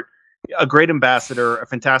of heart, a great ambassador, a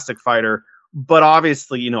fantastic fighter. But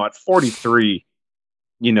obviously, at 43,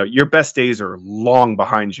 your best days are long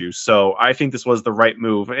behind you. So I think this was the right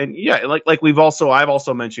move. And yeah, like I've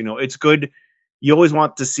also mentioned, it's good. You always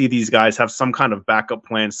want to see these guys have some kind of backup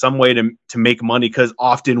plan, some way to make money. Because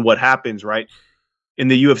often what happens, right, in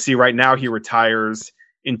the UFC right now, he retires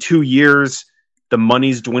in 2 years, the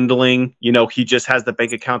money's dwindling. He just has the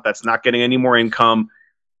bank account that's not getting any more income.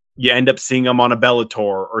 You end up seeing him on a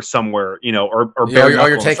Bellator or somewhere, or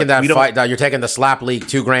you're taking that fight. You're taking the slap league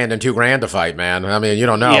 $2,000 and $2,000 to fight, man. I mean, you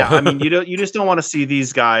don't know. Yeah, I mean, you just don't want to see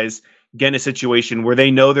these guys get in a situation where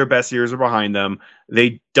they know their best years are behind them.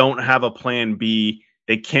 They don't have a plan B.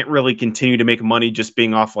 They can't really continue to make money just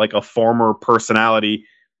being off like a former personality.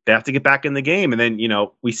 They have to get back in the game. And then,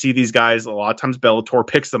 we see these guys a lot of times Bellator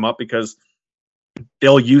picks them up because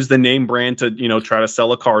they'll use the name brand to, try to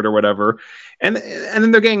sell a card or whatever. And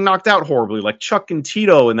then they're getting knocked out horribly, like Chuck and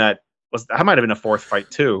Tito in that might have been a fourth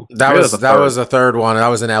fight too. That was the third one. That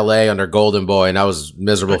was in LA under Golden Boy, and that was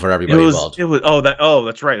miserable for everybody involved.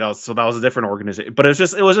 That's right. That was a different organization. But it was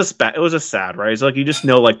just bad. It was just sad, right? It's like you just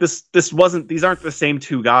know like these aren't the same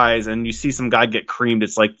two guys, and you see some guy get creamed.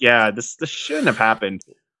 It's like, yeah, this shouldn't have happened.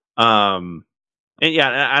 And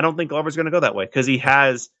yeah, I don't think Glover's gonna go that way, because he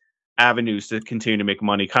has avenues to continue to make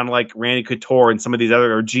money, kind of like Randy Couture and some of these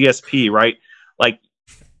other, or GSP, right? Like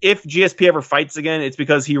if GSP ever fights again, it's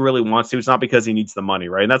because he really wants to. It's not because he needs the money,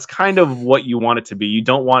 right? And that's kind of what you want it to be. You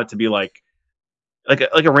don't want it to be like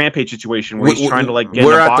a Rampage situation where he's trying to like get.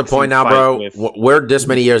 We're at the point now, bro. We're this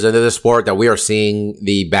many years into this sport that we are seeing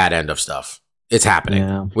the bad end of stuff. It's happening.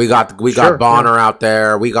 Yeah. We got Bonner out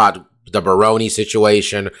there. We got the Baroni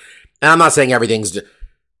situation, and I'm not saying everything's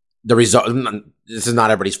the result. This is not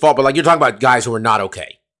everybody's fault, but like you're talking about guys who are not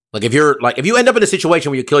okay. Like if you end up in a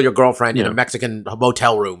situation where you kill your girlfriend in a Mexican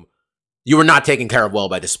motel room, you were not taken care of well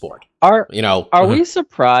by the sport. Are we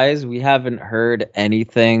surprised we haven't heard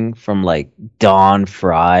anything from like Don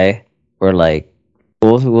Fry or like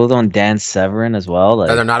both on Dan Severn as well? Like,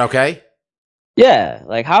 that they're not okay? Yeah,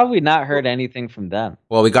 like how have we not heard anything from them?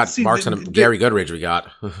 Well, we got Marks and Gary Goodridge. We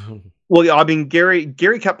got. Well, yeah, I mean Gary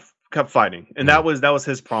kept fighting, and that was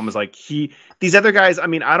his problem. Is like these other guys. I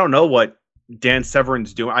mean, I don't know what Dan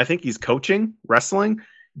Severn's doing. I think he's coaching wrestling.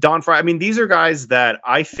 Don Fry. I mean, these are guys that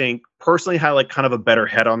I think personally had like kind of a better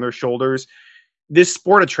head on their shoulders. This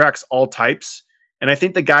sport attracts all types, and I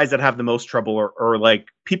think the guys that have the most trouble are like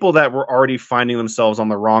people that were already finding themselves on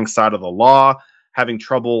the wrong side of the law, having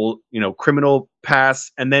trouble, criminal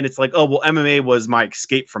past, and then it's like, oh well, MMA was my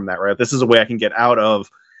escape from that, right? This is a way I can get out of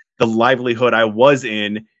the livelihood I was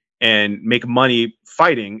in and make money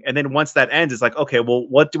fighting. And then once that ends, it's like, okay, well,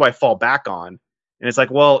 what do I fall back on? And it's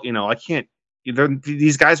like, well, I can't.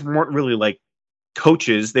 These guys weren't really like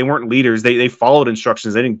coaches. They weren't leaders. They followed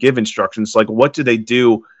instructions. They didn't give instructions. So like, what do they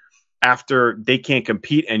do after they can't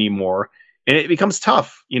compete anymore? And it becomes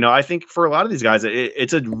tough. I think for a lot of these guys,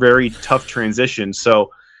 it's a very tough transition.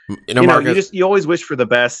 So, Marcus, you always wish for the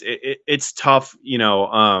best. It's tough,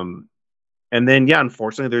 and then, yeah,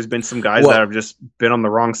 unfortunately, there's been some guys that have just been on the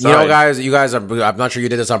wrong side. You guys are, I'm not sure you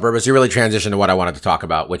did this on purpose. You really transitioned to what I wanted to talk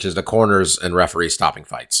about, which is the corners and referees stopping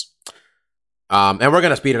fights. And we're going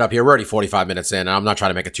to speed it up here. We're already 45 minutes in, and I'm not trying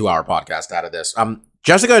to make a 2-hour podcast out of this.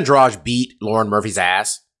 Jessica Andrade beat Lauren Murphy's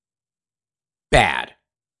ass. Bad.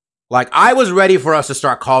 Like, I was ready for us to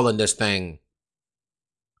start calling this thing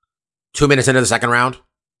 2 minutes into the second round.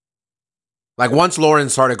 Like, once Lauren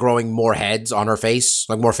started growing more heads on her face,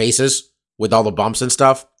 like more faces with all the bumps and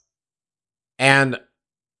stuff. And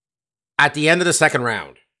at the end of the second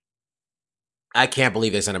round, I can't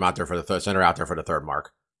believe they sent him out there for the sent her out there for the third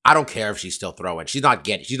mark. I don't care if she's still throwing. She's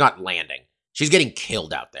not landing. She's getting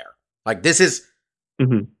killed out there. Like, this is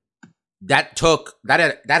that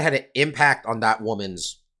had an impact on that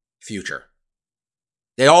woman's future.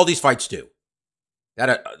 All these fights do.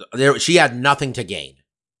 She had nothing to gain.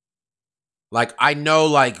 Like, I know,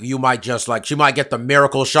 like, you might just, like, she might get the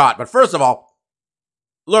miracle shot. But first of all,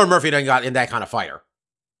 Lauren Murphy doesn't got in that kind of fighter.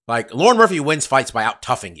 Like, Lauren Murphy wins fights by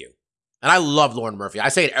out-toughing you. And I love Lauren Murphy. I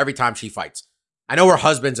say it every time she fights. I know her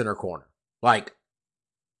husband's in her corner. Like,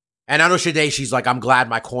 and I know Shade, she's like, I'm glad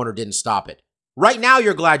my corner didn't stop it. Right now,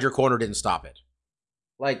 you're glad your corner didn't stop it.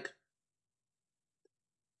 Like,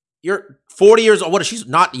 you're 40 years old. What is she's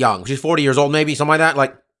not young. She's 40 years old, maybe, something like that.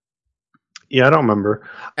 Like, yeah, I don't remember.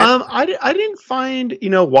 I didn't find,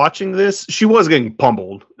 watching this, she was getting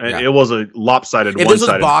pummeled. Yeah. It was a lopsided, if one-sided this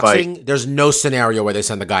was boxing, fight. there's no scenario where they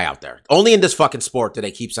send the guy out there. Only in this fucking sport do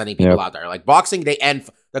they keep sending people out there. Like, boxing,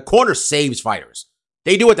 the corner saves fighters.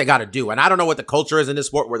 They do what they got to do. And I don't know what the culture is in this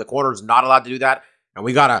sport where the corner is not allowed to do that. And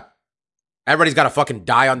everybody's got to fucking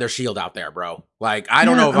die on their shield out there, bro. Like, I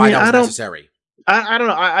don't know if that was necessary. I don't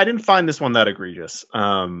know. I didn't find this one that egregious.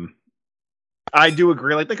 I do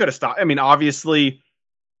agree. Like, they could have stopped. I mean, obviously,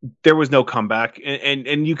 there was no comeback,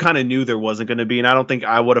 and you kind of knew there wasn't going to be. And I don't think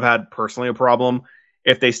I would have had personally a problem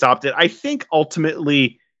if they stopped it. I think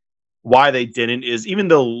ultimately why they didn't is, even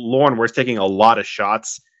though Lauren was taking a lot of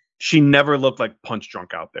shots, she never looked like punch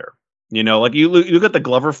drunk out there. Like you look at the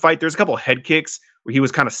Glover fight. There's a couple head kicks where he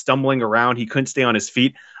was kind of stumbling around. He couldn't stay on his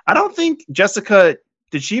feet. I don't think Jessica,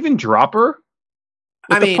 did she even drop her?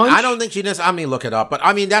 I mean, I don't think she does. I mean, look it up. But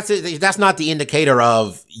I mean, that's not the indicator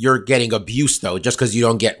of you're getting abuse, though. Just because you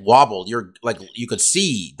don't get wobbled, you're like, you could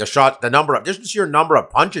see the number of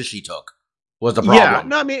punches she took was the problem. Yeah,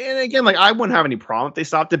 no, I mean, and again, like, I wouldn't have any problem if they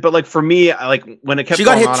stopped it. But like, for me, like, when it kept she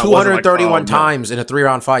got going hit on, 231 times in a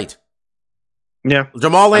 3-round fight. Yeah,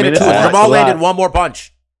 Jamal landed Jamal landed one more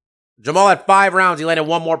punch. Jamal had 5 rounds. He landed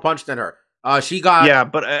one more punch than her. She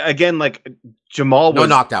got but again, like, Jamal was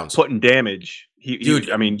knockdowns, putting damage. Dude,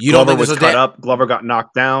 I mean, you Glover don't think was cut up. Glover got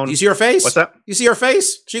knocked down. You see her face? What's that? You see her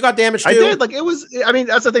face? She got damaged too. I did. Like, it was. I mean,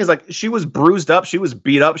 that's the thing. Is like, she was bruised up. She was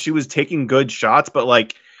beat up. She was taking good shots, but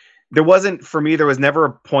like, there wasn't, for me, there was never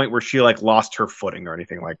a point where she like lost her footing or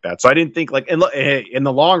anything like that. So I didn't think, like, in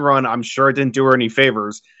the long run, I'm sure it didn't do her any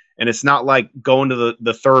favors. And it's not like going to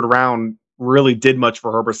the third round really did much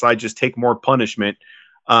for her besides just take more punishment.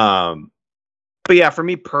 But yeah, for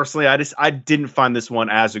me personally, I didn't find this one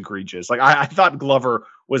as egregious. Like, I thought Glover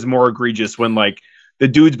was more egregious when, like, the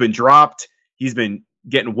dude's been dropped. He's been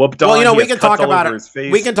getting whooped on. Well, we can talk about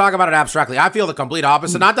it. We can talk about it abstractly. I feel the complete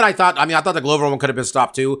opposite. Not that I thought the Glover one could have been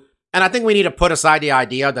stopped too. And I think we need to put aside the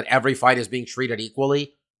idea that every fight is being treated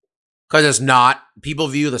equally. Because it's not. People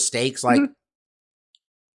view the stakes like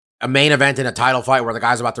a main event in a title fight where the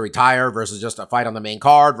guy's about to retire versus just a fight on the main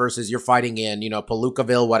card versus you're fighting in,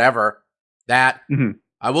 Palookaville, whatever. That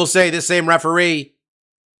I will say, this same referee,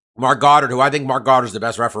 Mark Goddard, who I think Mark Goddard's the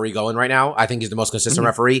best referee going right now. I think he's the most consistent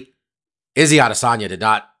referee. Izzy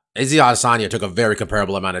Adesanya took a very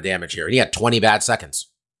comparable amount of damage here. He had 20 bad seconds.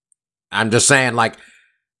 I'm just saying, like,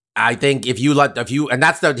 I think he was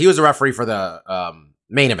a referee for the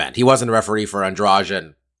main event. He wasn't a referee for Andrade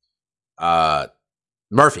and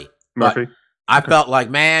Murphy. I felt like,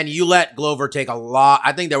 man, you let Glover take a lot.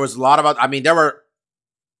 I think there was a lot of,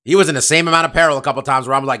 he was in the same amount of peril a couple times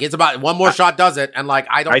where I'm like, it's about one more shot does it. And like,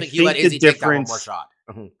 I don't think he let Izzy take that one more shot.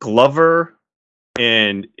 Glover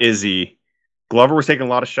and Izzy, Glover was taking a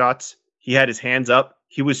lot of shots. He had his hands up.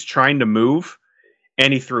 He was trying to move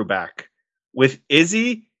and he threw back. With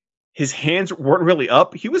Izzy, his hands weren't really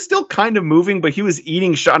up. He was still kind of moving, but he was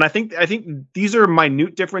eating shot. And I think these are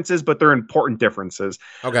minute differences, but they're important differences.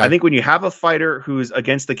 Okay. I think when you have a fighter who's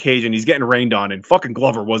against the cage and he's getting rained on, and fucking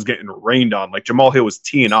Glover was getting rained on, like Jamal Hill was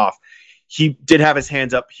teeing off. He did have his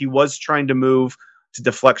hands up. He was trying to move to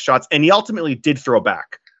deflect shots, and he ultimately did throw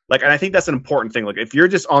back. Like, and I think that's an important thing. Like, if you're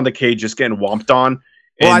just on the cage, just getting whomped on.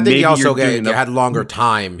 Well, I think he also had longer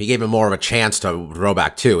time. He gave him more of a chance to throw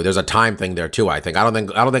back too. There's a time thing there too. I don't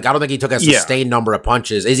think he took a sustained number of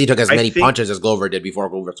punches. Izzy took as many punches as Glover did before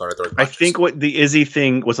Glover started throwing punches. I think what the Izzy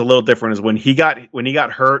thing was a little different is when he got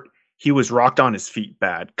hurt, he was rocked on his feet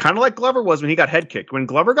bad, kind of like Glover was when he got head kicked. When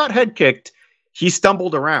Glover got head kicked, he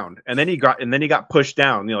stumbled around and then he got pushed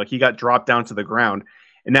down. Like, he got dropped down to the ground.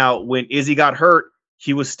 And now when Izzy got hurt,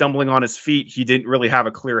 he was stumbling on his feet. He didn't really have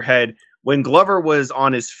a clear head. When Glover was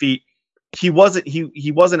on his feet, he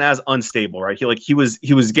wasn't as unstable, right? He was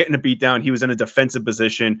getting a beat down. He was in a defensive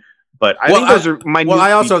position. But I think those are my. Well,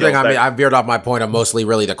 I also think I veered off my point of mostly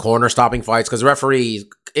really the corner stopping fights because referee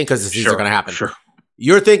inconsistencies are going to happen. Sure.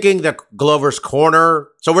 You're thinking that Glover's corner.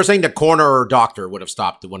 So we're saying the corner or doctor would have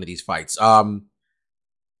stopped one of these fights.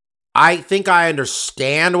 I think I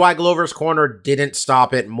understand why Glover's corner didn't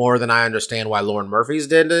stop it more than I understand why Lauren Murphy's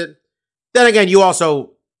did it. Then again, you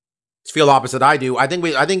also feel opposite I do. I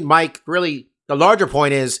think Mike, really, the larger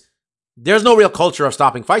point is there's no real culture of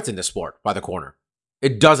stopping fights in this sport by the corner.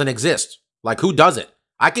 It doesn't exist. Like, who does it?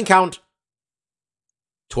 I can count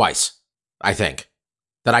twice, I think,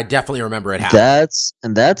 that I definitely remember it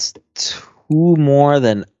happening. That's two more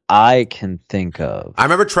than I can think of. I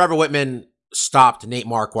remember Trevor Whitman stopped Nate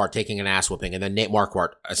Marquardt taking an ass whooping, and then Nate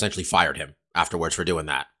Marquardt essentially fired him afterwards for doing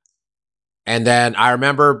that. And then I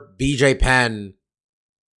remember BJ Penn,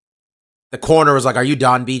 the corner was like, "Are you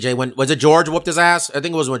done, BJ?" When was it George whooped his ass? I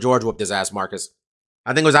think it was when George whooped his ass, Marcus.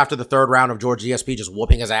 I think it was after the third round of George GSP just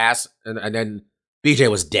whooping his ass, and then BJ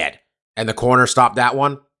was dead. And the corner stopped that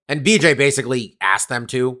one. And BJ basically asked them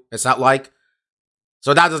to. It's not like.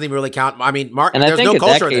 So that doesn't even really count. I mean, Mark, there's no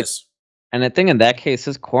culture in this. And I think in that case,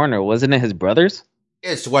 his corner, wasn't it his brother's?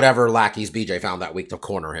 It's whatever lackeys BJ found that week to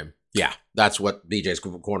corner him. Yeah, that's what BJ's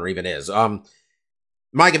corner even is.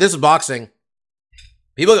 Mike, if this is boxing,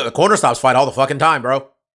 people the corner stops fight all the fucking time, bro.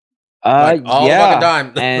 Like, all the fucking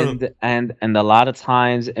time. and a lot of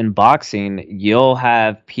times in boxing, you'll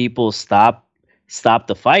have people stop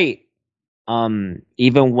the fight,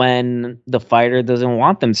 even when the fighter doesn't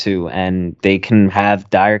want them to, and they can have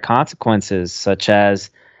dire consequences, such as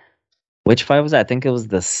which fight was that? I think it was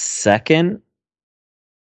the second.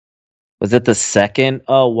 Was it the second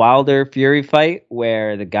Wilder Fury fight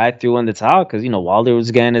where the guy threw in the towel because Wilder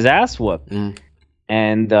was getting his ass whooped,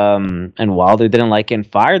 and Wilder didn't like it and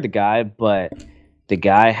fired the guy, but the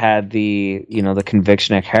guy had the the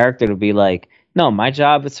conviction and character to be like, no, my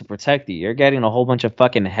job is to protect you. You're getting a whole bunch of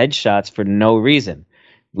fucking headshots for no reason.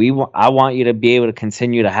 I want you to be able to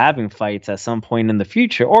continue to having fights at some point in the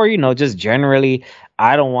future, or just generally,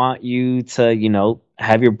 I don't want you to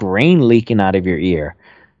have your brain leaking out of your ear.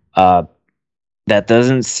 That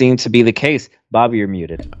doesn't seem to be the case. Bobby, you're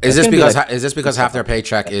muted. Is this because half their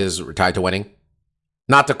paycheck is tied to winning?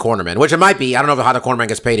 Not the cornerman, which it might be. I don't know how the cornerman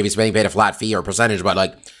gets paid, if he's being paid a flat fee or a percentage, but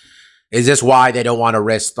like, is this why they don't want to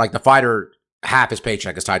risk, like the fighter, half his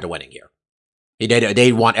paycheck is tied to winning here?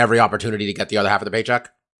 They want every opportunity to get the other half of the paycheck?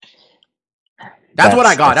 That's what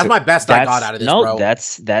I got. That's my best I got out of this, bro.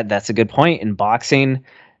 That's a good point. In boxing,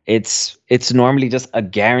 it's normally just a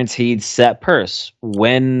guaranteed set purse,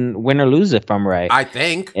 win or lose, if I'm right. I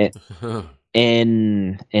think.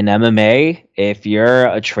 In MMA, if you're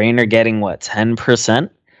a trainer getting 10%?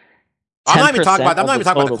 I'm not even talking about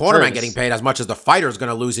the cornerman getting paid as much as the fighter is going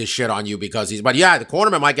to lose his shit on you because the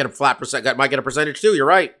cornerman might get a flat might get a percentage too. You're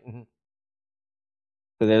right.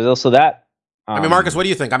 So there's also that. I mean, Marcus, what do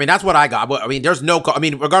you think? I mean, that's what I got. I mean,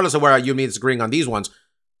 regardless of where you and me disagreeing on these ones,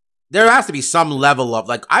 there has to be some level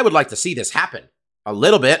of I would like to see this happen a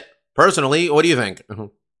little bit personally. What do you think?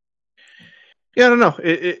 Yeah, I don't know.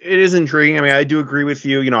 It is intriguing. I mean, I do agree with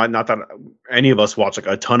you. Not that any of us watch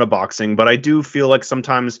a ton of boxing, but I do feel like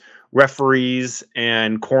sometimes referees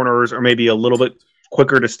and corners are maybe a little bit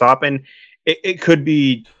quicker to stop. And it could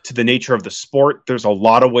be to the nature of the sport. There's a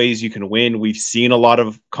lot of ways you can win. We've seen a lot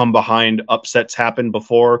of come behind upsets happen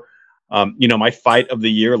before. My fight of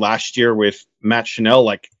the year last year with Matt Chanel,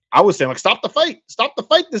 I was saying, stop the fight.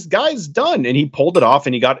 This guy's done. And he pulled it off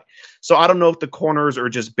and he got. So I don't know if the corners are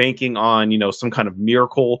just banking on, some kind of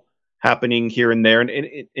miracle happening here and there.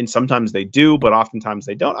 And sometimes they do, but oftentimes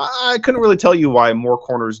they don't. I couldn't really tell you why more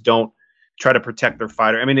corners don't try to protect their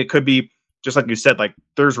fighter. I mean, it could be just like you said,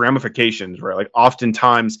 there's ramifications, right?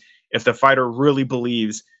 Oftentimes if the fighter really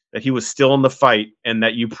believes that he was still in the fight and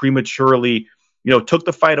that you prematurely, took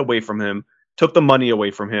the fight away from him, took the money away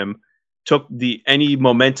from him, took any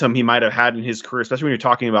momentum he might have had in his career, especially when you're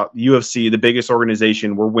talking about UFC, the biggest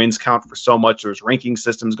organization where wins count for so much. There's ranking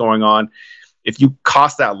systems going on. If you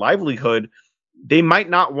cost that livelihood, they might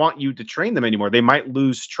not want you to train them anymore. They might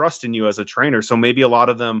lose trust in you as a trainer. So maybe a lot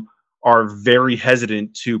of them are very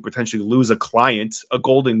hesitant to potentially lose a client, a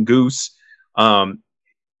golden goose. And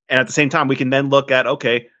at the same time, we can then look at,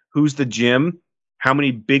 okay, who's the gym? How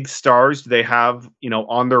many big stars do they have,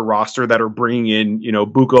 on their roster that are bringing in,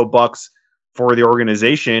 buco bucks for the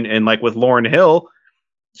organization? And with Lauren Hill,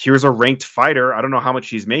 here's a ranked fighter. I don't know how much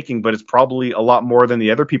she's making, but it's probably a lot more than the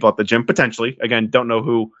other people at the gym, potentially. Again, don't know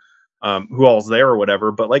who who all's there or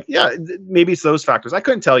whatever. But like, yeah, maybe it's those factors. I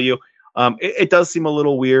couldn't tell you. It does seem a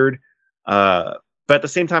little weird. But at the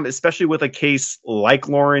same time, especially with a case like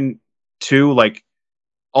Lauren too, like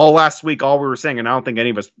all last week, all we were saying, and I don't think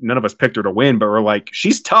none of us picked her to win, but we're like,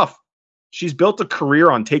 she's tough. She's built a career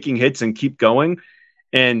on taking hits and keep going.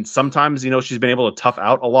 And sometimes, she's been able to tough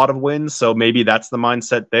out a lot of wins. So maybe that's the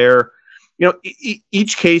mindset there.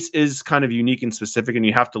 Each case is kind of unique and specific, and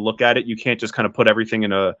you have to look at it. You can't just kind of put everything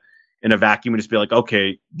in a vacuum and just be like,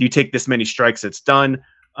 okay, you take this many strikes, it's done.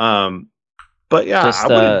 But yeah, I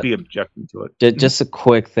wouldn't be objecting to it. Just a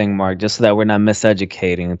quick thing, Mark, just so that we're not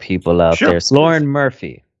miseducating people out there. It's Lauren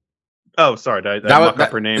Murphy. Oh, sorry. Did I muck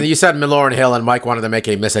up her name? You said Lauren Hill, and Mike wanted to make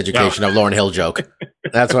a miseducation of Lauren Hill joke.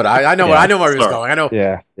 That's what I know. I know where he was going. I know.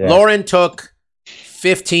 Yeah. Lauren took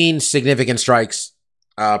 15 significant strikes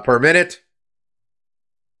per minute,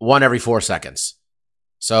 one every 4 seconds.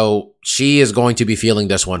 So she is going to be feeling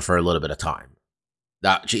this one for a little bit of time.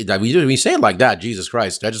 We say it like that, Jesus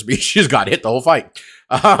Christ. That just means she just got hit the whole fight.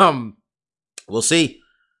 We'll see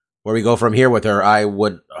where we go from here with her. I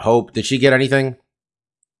would hope. Did she get anything?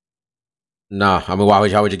 No. I mean,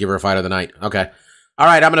 how would you give her a fight of the night? Okay. All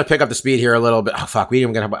right. I'm going to pick up the speed here a little bit. Oh, fuck. We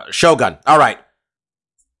didn't even get Shogun. All right.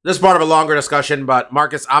 This is part of a longer discussion, but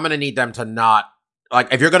Marcus, I'm going to need them to not,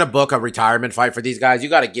 like, if you're going to book a retirement fight for these guys, you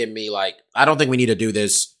got to give me, like, I don't think we need to do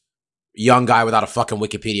this young guy without a fucking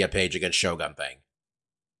Wikipedia page against Shogun thing.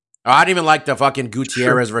 I didn't even like the fucking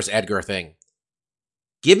Gutierrez versus Edgar thing.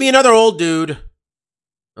 Give me another old dude,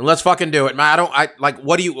 and let's fucking do it, man.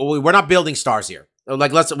 We're not building stars here.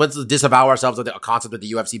 Like, let's disavow ourselves of the concept that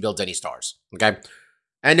the UFC builds any stars, okay?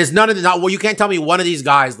 And there's none of the, you can't tell me one of these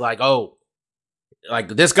guys, like,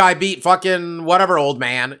 this guy beat fucking whatever old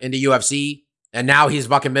man in the UFC, and now he's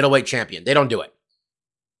fucking middleweight champion. They don't do it.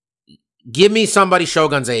 Give me somebody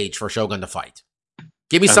Shogun's age for Shogun to fight.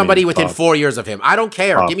 Give me somebody within 4 years of him. I don't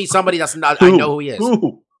care. Give me somebody that's not. I know who he is.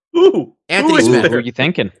 Anthony Smith. Who are you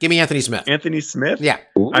thinking? Give me Anthony Smith. Anthony Smith? Yeah.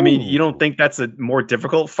 I mean, you don't think that's a more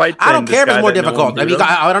difficult fight? I don't care if it's more difficult. I mean,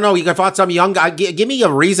 I don't know. You can find some young guy. Give me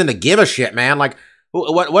a reason to give a shit, man. Like,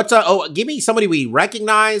 give me somebody we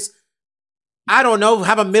recognize. I don't know.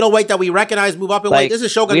 Have a middleweight that we recognize move up in weight. This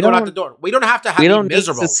is Shogun going out the door. We don't have to have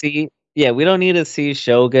miserable. We don't need to see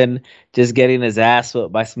Shogun just getting his ass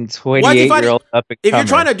whipped by some 28-year-old up-and-comer. If you're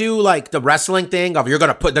trying to do like the wrestling thing of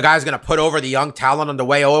the guy's gonna put over the young talent on the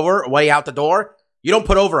way out the door, you don't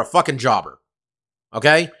put over a fucking jobber.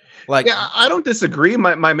 Okay? Like, yeah, I don't disagree.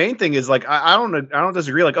 My main thing is like I don't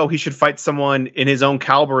disagree. Like, oh, he should fight someone in his own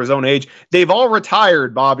caliber, his own age. They've all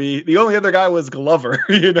retired, Bobby. The only other guy was Glover.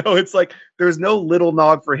 It's like there's no Little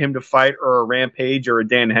Nog for him to fight, or a Rampage, or a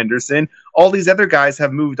Dan Henderson. All these other guys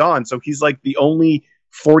have moved on, so he's like the only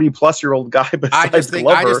 40-plus-year-old guy besides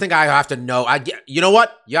Glover. I just think I have to know. You know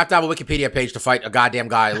what? You have to have a Wikipedia page to fight a goddamn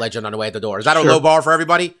guy, legend on the way at the door. Is that a low bar for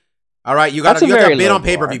everybody? All right, you have to have been on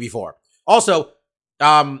pay-per-view before. Also,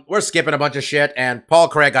 we're skipping a bunch of shit, and Paul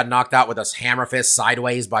Craig got knocked out with a hammer fist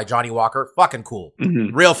sideways by Johnny Walker. Fucking cool.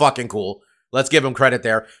 Mm-hmm. Real fucking cool. Let's give him credit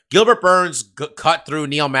there. Gilbert Burns cut through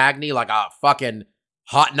Neil Magny like a fucking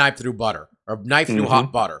hot knife through butter, or knife through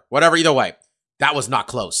hot butter. Whatever, either way. That was not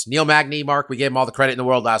close. Neil Magny, Mark, we gave him all the credit in the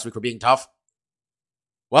world last week for being tough.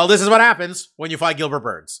 Well, this is what happens when you fight Gilbert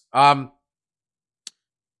Burns.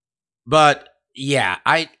 But, yeah,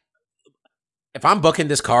 if I'm booking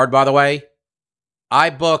this card, by the way, I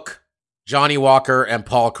book Johnny Walker and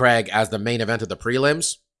Paul Craig as the main event of the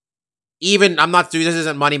prelims. Even, this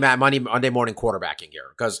isn't Monday morning quarterbacking here,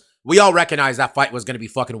 because we all recognize that fight was going to be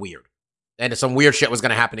fucking weird. And some weird shit was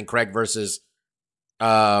going to happen in Craig versus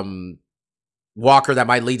Walker that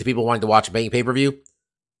might lead to people wanting to watch pay-per-view.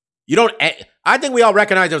 I think we all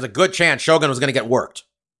recognize there was a good chance Shogun was going to get worked.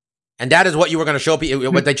 And that is what you were going to show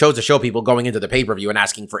people, what they chose to show people going into the pay-per-view and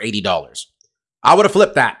asking for $80. I would have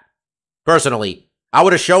flipped that, personally. I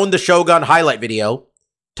would have shown the Shogun highlight video,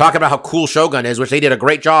 talking about how cool Shogun is, which they did a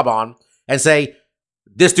great job on, and say,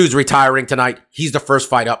 this dude's retiring tonight. He's the first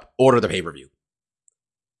fight up. Order the pay-per-view.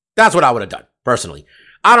 That's what I would have done, personally.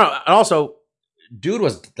 And also, dude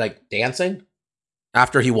was, like, dancing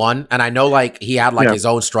after he won, and I know, like, he had, like, his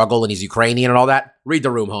own struggle, and he's Ukrainian and all that. Read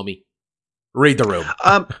the room, homie. Read the room.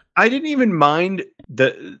 I didn't even mind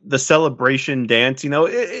the celebration dance.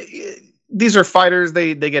 These are fighters.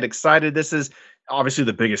 They get excited. This is obviously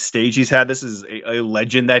the biggest stage he's had. This is a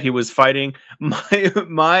legend that he was fighting.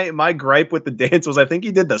 My gripe with the dance was I think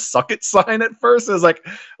he did the suck it sign at first. I was like,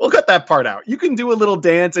 we'll cut that part out. You can do a little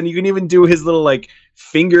dance, and you can even do his little like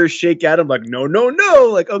finger shake at him like no.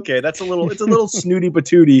 Like, okay, it's a little snooty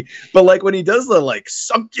patooty. But like when he does the like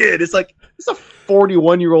suck it, it's like it's a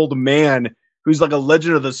 41-year-old man who's like a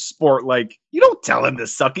legend of the sport, like you don't tell him to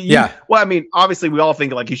suck it. Yeah. Well, I mean, obviously we all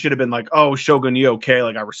think like he should have been like, oh, Shogun, you okay?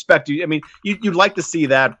 Like I respect you. I mean, you'd like to see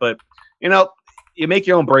that, but you know, you make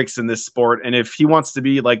your own breaks in this sport. And if he wants to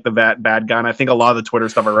be like the bad guy, and I think a lot of the Twitter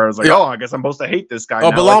stuff I read was like, oh, I guess I'm supposed to hate this guy. Oh,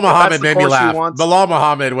 now. Bilal Like, Muhammad made me laugh. Wants... Bilal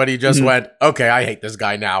Muhammad, when he just went, okay, I hate this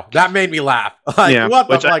guy now. That made me laugh. Like, what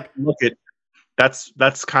the like? Look at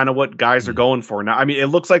that's kind of what guys are going for now. I mean, it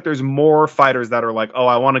looks like there's more fighters that are like, oh,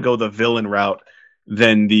 I want to go the villain route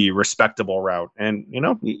than the respectable route. And you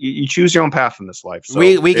know, you choose your own path in this life. So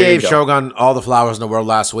we gave Shogun all the flowers in the world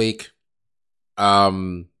last week.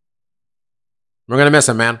 We're gonna miss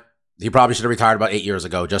him, man. He probably should have retired about 8 years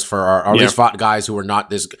ago, just for our at least fought guys who were not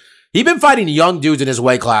this. He'd been fighting young dudes in his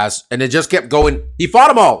weight class, and it just kept going. He fought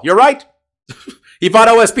them all. You're right. He fought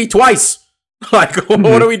OSP twice. Like,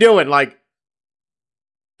 what are we doing? Like,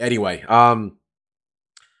 anyway. All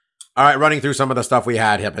right, running through some of the stuff we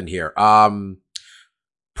had happened here.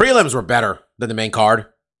 Prelims were better than the main card.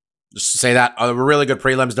 Just to say that, were really good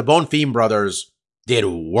prelims. The Bonfim brothers did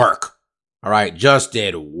work. All right, just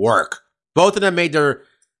did work. Both of them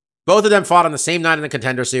fought on the same night in the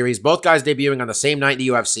Contender Series. Both guys debuting on the same night in the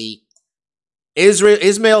UFC.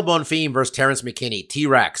 Ismail Bonfim versus Terrence McKinney.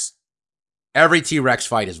 T-Rex. Every T-Rex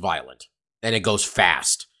fight is violent, and it goes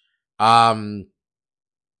fast. So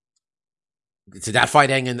that fight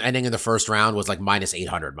ending in the first round was like minus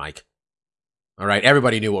 800, Mike. All right,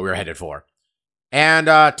 everybody knew what we were headed for.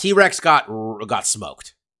 And T-Rex got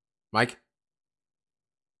smoked. Mike?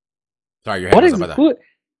 Sorry, your head was up by that.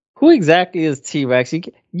 Who exactly is T-Rex?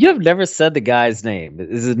 You have never said the guy's name.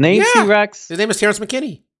 Is his name T-Rex? His name is Terrence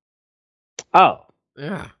McKinney. Oh.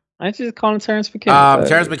 Yeah. I just call him Terrence McKinney.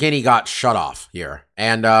 Terrence McKinney got shut off here.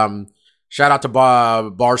 And shout out to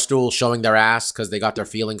Barstool showing their ass because they got their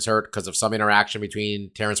feelings hurt because of some interaction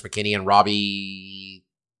between Terrence McKinney and Robbie...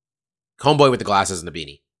 Homeboy with the glasses and the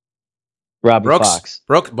beanie. Robbie Fox.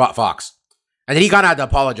 Fox. And then he kind of had to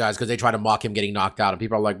apologize because they tried to mock him getting knocked out. And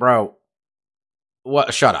people are like, bro...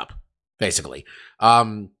 What? Shut up, basically.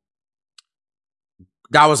 That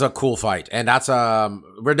was a cool fight, and that's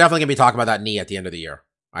we're definitely gonna be talking about that knee at the end of the year.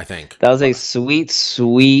 I think that was a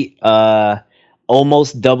sweet,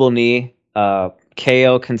 almost double knee,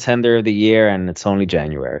 KO contender of the year, and it's only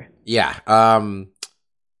January. Yeah.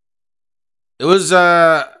 It was.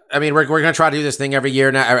 I mean, we're gonna try to do this thing every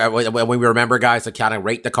year now. When we remember guys to kind of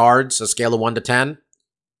rate the cards, a scale of 1 to 10.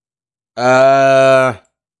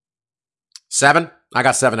 7. I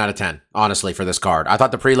got 7 out of 10, honestly, for this card. I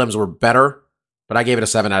thought the prelims were better, but I gave it a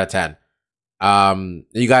 7 out of 10.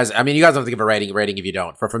 You guys don't have to give a rating if you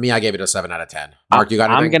don't. For me, I gave it a 7 out of 10. Mark, you got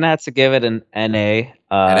anything? I'm going to have to give it an NA.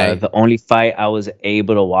 The only fight I was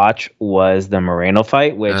able to watch was the Moreno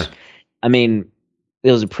fight, which, I mean,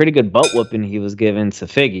 it was a pretty good butt whooping he was given to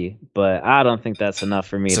Figgy, but I don't think that's enough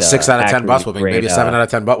for me to... It's a 6 out of 10 butt whooping, maybe a 7 out of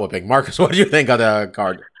 10 butt whooping. Marcus, what do you think of the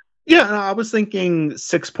card? Yeah, no, I was thinking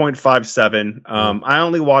 6.57. I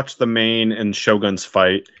only watched the main and Shogun's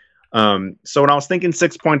fight. So when I was thinking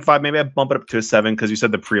 6.5, maybe I bump it up to a 7 because you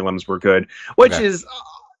said the prelims were good, which is,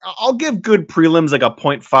 I'll give good prelims like a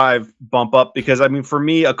 0.5 bump up because, I mean, for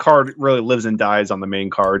me, a card really lives and dies on the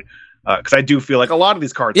main card because I do feel like a lot of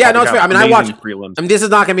these cards. Yeah, no, it's fair. I mean, I watched prelims. I mean, this is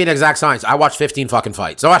not going to be an exact science. I watched 15 fucking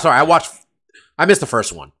fights. So, sorry, I missed the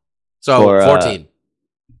first one. So, 14.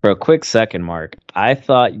 For a quick second, Mark, I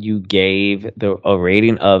thought you gave a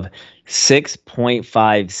rating of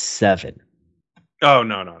 6.57. Oh,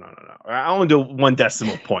 no. I only do 1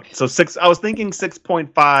 decimal point. So 6, I was thinking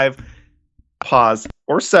 6.5, pause,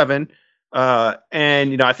 or 7.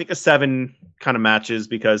 And, you know, I think a 7 kind of matches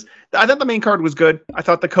because I thought the main card was good. I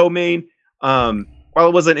thought the co-main, while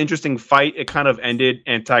it was an interesting fight, it kind of ended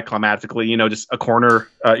anticlimactically, you know, just a corner,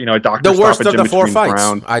 a doctor the worst of the 4 fights,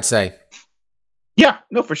 round. I'd say. Yeah,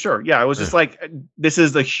 no, for sure. Yeah, it was just like, this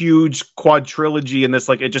is a huge quad trilogy, and this,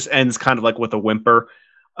 like, it just ends kind of like with a whimper.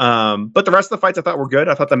 But the rest of the fights I thought were good.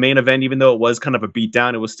 I thought the main event, even though it was kind of a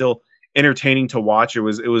beatdown, it was still entertaining to watch. It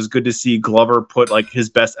was good to see Glover put like his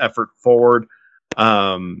best effort forward.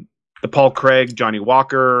 The Paul Craig, Johnny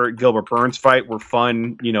Walker, Gilbert Burns fight were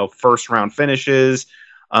fun, first round finishes.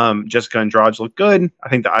 Jessica Andrade looked good. I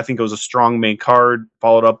think it was a strong main card,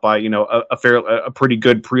 followed up by, a pretty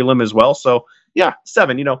good prelim as well. So yeah,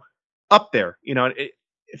 7, up there,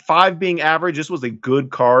 5 being average. This was a good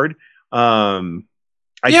card. To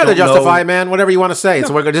justify, man, whatever you want to say. Yeah.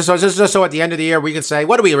 So we're just so at the end of the year we can say,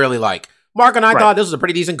 what do we really like? Mark and I thought this was a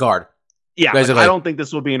pretty decent card. Yeah, I don't think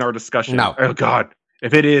this will be in our discussion. No. Oh God,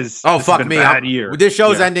 if it is, fuck me, bad year. This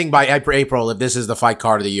show's ending by April. If this is the fight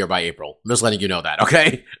card of the year by April, I'm just letting you know that.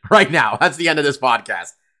 Okay, right now, that's the end of this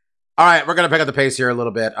podcast. All right, we're gonna pick up the pace here a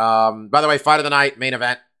little bit. By the way, fight of the night, main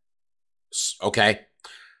event. Okay.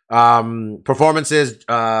 Performances.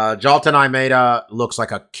 Jalton Almeida looks like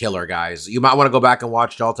a killer, guys. You might want to go back and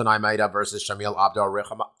watch Jalton Almeida versus Shamil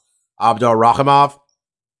Abdul-Rahimov.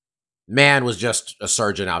 Man was just a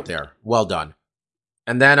surgeon out there. Well done.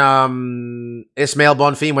 And then Ismail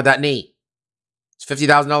Bonfim with that knee. It's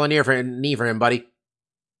 $50,000 knee for him, buddy.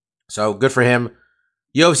 So good for him.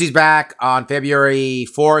 UFC's back on February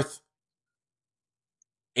 4th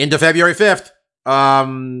into February 5th.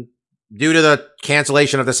 Due to the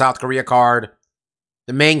cancellation of the South Korea card,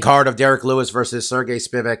 the main card of Derek Lewis versus Sergey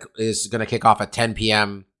Spivak is going to kick off at 10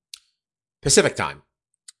 p.m. Pacific time.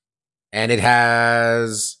 And it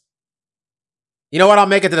has... You know what? I'll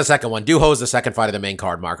make it to the second one. Duho's the second fight of the main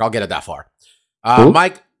card, Mark. I'll get it that far.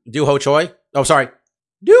 Mike Duho Choi. Oh, sorry.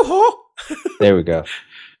 Duho. There we go.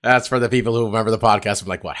 That's for the people who remember the podcast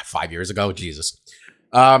from 5 years ago? Jesus.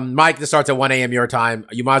 Mike, this starts at 1 a.m. your time.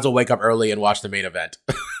 You might as well wake up early and watch the main event.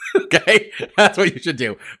 Okay? That's what you should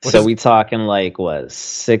do. So we talking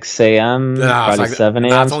 6 a.m.? Probably 7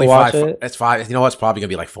 a.m. It's only to watch 5. it? It's 5. You know what? It's probably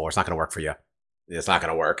going to be 4. It's not going to work for you. It's not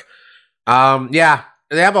going to work. Yeah.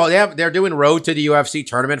 They're doing Road to the UFC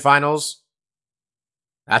tournament finals.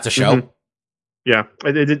 That's a show. Mm-hmm. Yeah,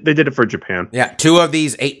 they did it for Japan. Yeah, 2 of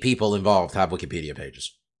these 8 people involved have Wikipedia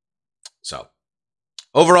pages. So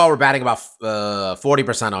overall, we're batting about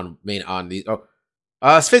 40% on these.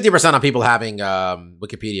 It's 50% on people having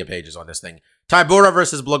Wikipedia pages on this thing. Tybura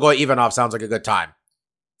versus Blagoy Ivanov sounds like a good time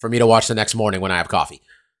for me to watch the next morning when I have coffee.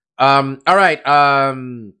 All right.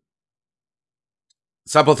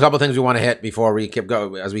 Couple things we want to hit before we keep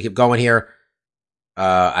going here.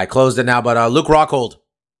 I closed it now, but Luke Rockhold,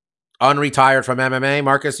 unretired from MMA.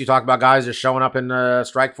 Marcus, you talk about guys just showing up in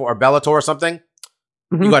Strikeforce or Bellator or something.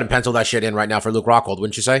 Mm-hmm. You go ahead and pencil that shit in right now for Luke Rockhold,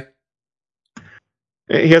 wouldn't you say?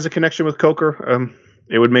 He has a connection with Coker.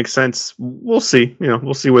 It would make sense. We'll see.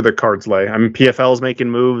 We'll see where their cards lay. I mean, PFL's making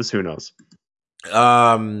moves. Who knows?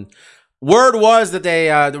 Word was that they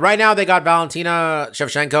right now they got Valentina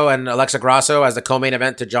Shevchenko and Alexa Grasso as the co-main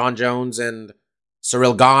event to John Jones and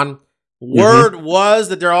Cyril Gane. Word was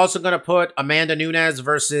that they're also going to put Amanda Nunes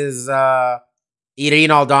versus Irene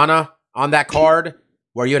Aldana on that card,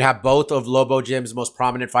 where you'd have both of Lobo Gym's most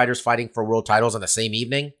prominent fighters fighting for world titles on the same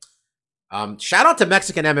evening. Shout out to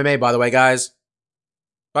Mexican MMA, by the way, guys.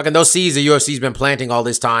 Fucking those seeds the UFC's been planting all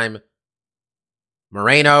this time.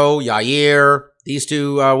 Moreno, Yair, these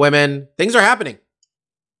 2 women. Things are happening.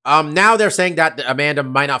 Now they're saying that Amanda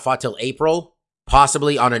might not fight till April,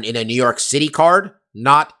 possibly in a New York City card,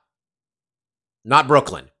 not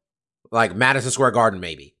Brooklyn, like Madison Square Garden,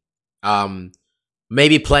 maybe.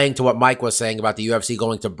 Maybe playing to what Mike was saying about the UFC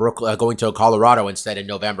going to going to Colorado instead in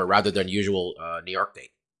November rather than usual New York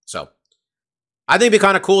date. So I think it'd be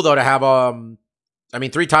kind of cool though to have 3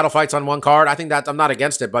 title fights on one card. I think I'm not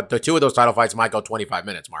against it, but the 2 of those title fights might go 25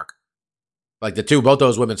 minutes, Mark. Both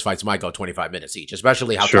those women's fights might go 25 minutes each,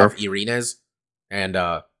 especially how tough Irene is and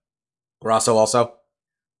Grasso also.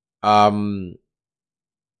 Tyson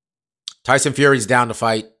Fury's down to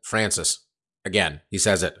fight Francis again. He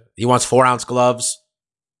says it. He wants 4-ounce gloves.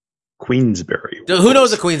 Queensberry. Dude, who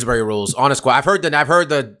knows the Queensberry rules? Honest, I've heard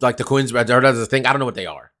the Queensberry. There's a thing. I don't know what they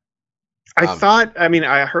are. I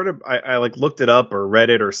looked it up or read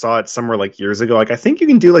it or saw it somewhere years ago. I think you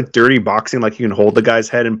can do dirty boxing, you can hold the guy's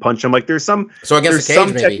head and punch him. There's some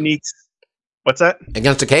techniques. What's that?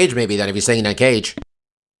 Against a cage, maybe then if he's staying in a cage.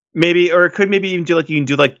 Maybe, or it could maybe even do you can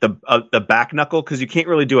do the back knuckle, because you can't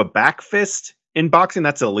really do a back fist in boxing.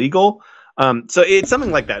 That's illegal. So it's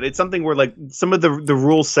something like that. It's something where some of the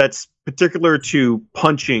rule sets particular to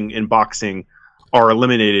punching in boxing are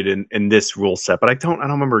eliminated in this rule set, but I don't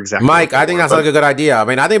remember exactly. Mike, I think that's a good idea.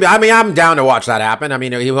 I'm down to watch that happen.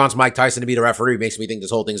 He wants Mike Tyson to be the referee. Makes me think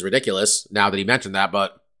this whole thing's ridiculous now that he mentioned that,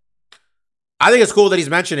 but I think it's cool that he's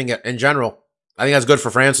mentioning it in general. I think that's good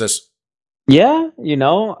for Francis. Yeah,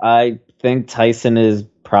 I think Tyson is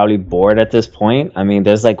probably bored at this point.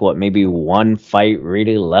 There's maybe 1 fight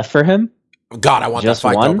really left for him. God, I want that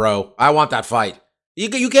fight though, bro. I want that fight. We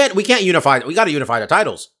can't unify. We got to unify the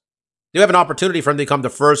titles. You have an opportunity for him to become the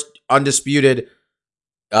first undisputed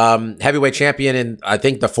heavyweight champion in, I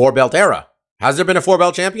think, the 4-belt era. Has there been a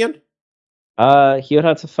 4-belt champion? He would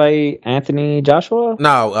have to fight Anthony Joshua?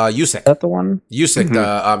 No, Usyk. Is that the one? Usyk,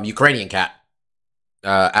 the Ukrainian cat.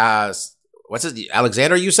 What's his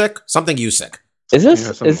Alexander Usyk? Something Usyk.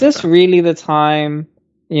 Is this really the time,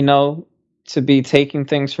 to be taking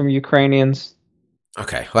things from Ukrainians?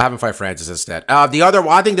 Okay, we'll have him fight Francis instead. The other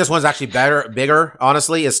one, I think this one's actually bigger,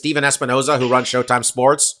 honestly, is Steven Espinoza, who runs Showtime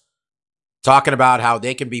Sports. talking about how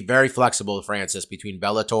they can be very flexible, Francis, between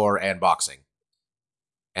Bellator and boxing.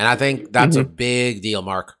 And I think that's a big deal,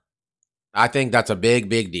 Mark. I think that's a big,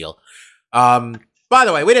 big deal. By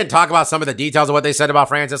the way, we didn't talk about some of the details of what they said about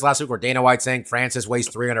Francis last week, where Dana White saying Francis weighs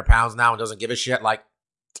 300 pounds now and doesn't give a shit. Like,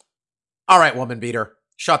 all right, woman beater,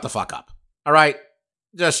 shut the fuck up. All right,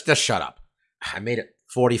 just shut up. I made it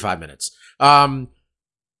 45 minutes. I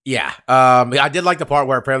did like the part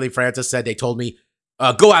where apparently Francis said they told me,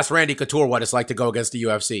 go ask Randy Couture what it's like to go against the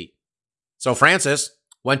UFC. So Francis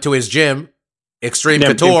went to his gym, Extreme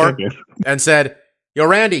Couture, and said, yo,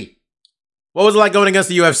 Randy, what was it like going against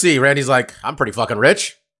the UFC? Randy's like, I'm pretty fucking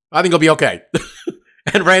rich. I think it'll be okay.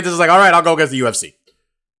 And Francis is like, all right, I'll go against the UFC.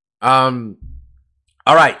 All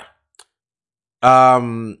right.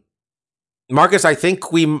 Marcus, I think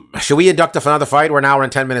should we induct another fight? We're an hour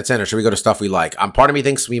and 10 minutes in, or should we go to stuff we like? Part of me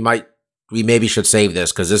thinks we maybe should save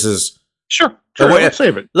this because this is sure. Let's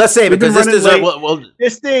save it. Let's save it because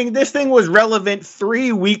this thing was relevant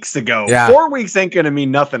 3 weeks ago. Yeah. 4 weeks ain't gonna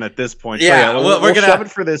mean nothing at this point. Yeah, so we're gonna shove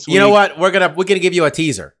it for this week. You know what? We're gonna give you a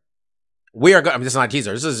teaser. We are. This is not a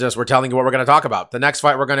teaser. This is just we're telling you what we're gonna talk about. The next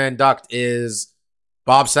fight we're gonna induct is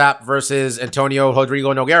Bob Sapp versus Antonio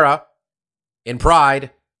Rodrigo Nogueira in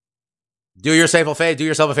Pride. Do yourself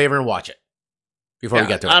a favor and watch it before we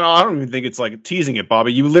get to it. I don't even think it's like teasing it,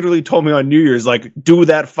 Bobby. You literally told me on New Year's, like, do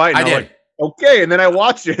that fight. And I did. Like, okay, and then I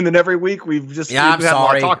watched it, and then every week we've just I'm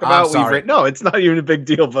sorry. talk about. No, it's not even a big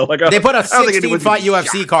deal. But like, they put a 16-fight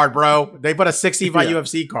UFC card, bro. They put a 16-fight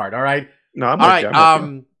UFC card. All right. No, I'm all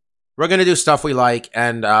right. We're gonna do stuff we like,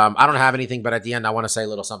 and I don't have anything, but at the end, I want to say a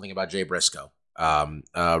little something about Jay Briscoe,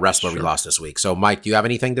 wrestler we lost this week. So, Mike, do you have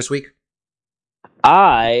anything this week?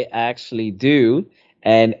 I actually do,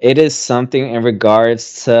 and it is something in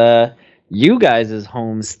regards to you guys'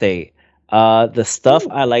 home state. The stuff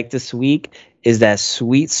I like this week is that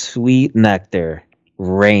sweet, sweet nectar,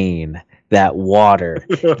 rain, that water,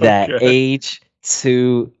 that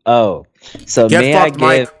H2O. So may I give...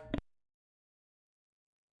 Mike.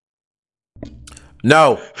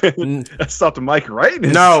 No. That's not the mic, right?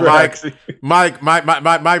 No, Mike,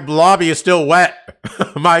 my lobby is still wet.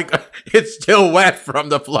 Mike, it's still wet from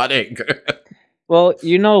the flooding. Well,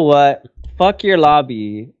 you know what? Fuck your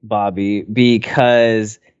lobby, Bobby,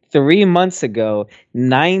 because 3 months ago,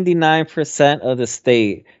 99% of the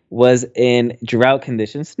state was in drought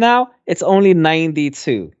conditions. Now, it's only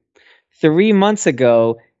 92. 3 months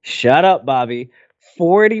ago, shut up, Bobby,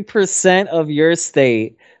 40% of your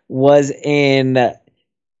state was in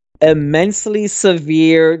immensely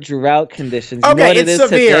severe drought conditions. Okay, it's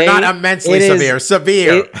severe, today? Not immensely severe.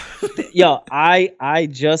 Severe. I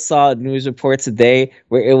just saw a news report today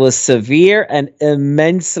where it was severe and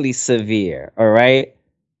immensely severe. All right.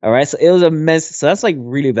 So it was immense. So that's like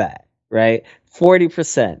really bad, right?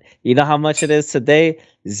 40%. You know how much it is today?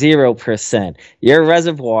 0%. Your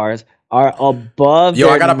reservoirs are above.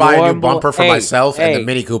 I gotta buy a new bumper for myself and the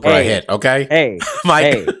Mini Cooper I hit. Okay,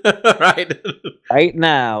 Mike. Right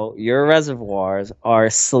now, your reservoirs are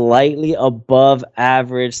slightly above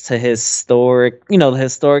average to historic. The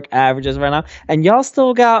historic averages right now, and y'all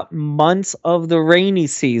still got months of the rainy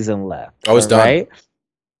season left. Oh, it's done. Right?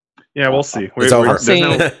 Yeah, we'll see.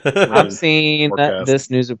 I'm seeing this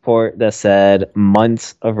news report that said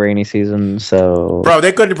months of rainy season. So, bro,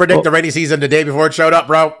 they couldn't predict the rainy season the day before it showed up,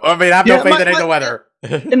 bro. I mean, I have no faith in the weather.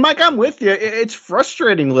 And Mike, I'm with you. It's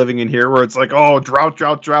frustrating living in here where it's like, oh, drought,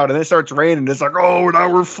 and then it starts raining. It's like, oh,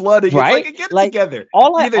 now we're flooding. Right? It's like, get it together.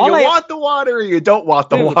 Either you want the water or you don't want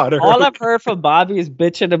the water. All I've heard from Bobby is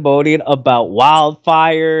bitching and moaning about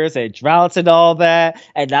wildfires and droughts and all that.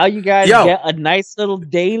 And now you guys get a nice little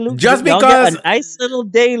deluge. Just because a nice little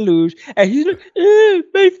deluge, and he's like,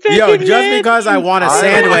 because I want a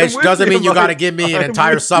sandwich doesn't mean you got to give me an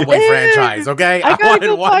entire Subway franchise. Okay, I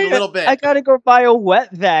wanted one little bit. I gotta go buy a wet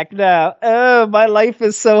vac now. Oh, my life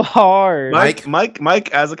is so hard.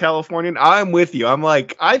 Mike, as a Californian, I'm with you. I'm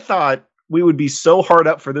like, I thought we would be so hard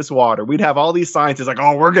up for this water. We'd have all these scientists like,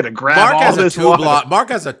 oh, we're gonna grab all this water. Mark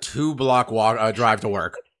has a 2-block drive to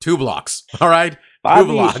work. 2 blocks. All right.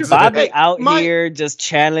 Bobby here just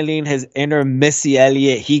channeling his inner Missy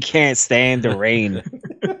Elliott. He can't stand the rain.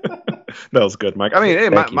 That was good, Mike. I mean, hey,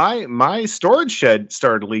 my storage shed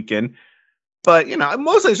started leaking. But,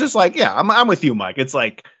 mostly it's just like, I'm with you, Mike. It's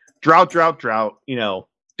like drought.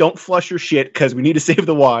 Don't flush your shit because we need to save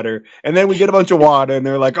the water. And then we get a bunch of water and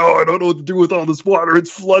they're like, oh, I don't know what to do with all this water.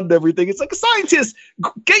 It's flooding everything. It's like, a scientist,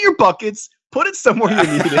 get your buckets, put it somewhere you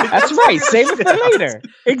need it. That's right. Save it for later.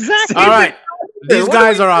 Exactly. All right. These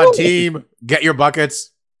guys are on team. Get your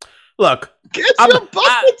buckets. Look, Get your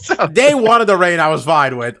buckets out. day one of the rain, I was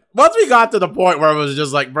fine with. Once we got to the point where it was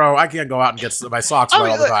just like, bro, I can't go out and get my socks wet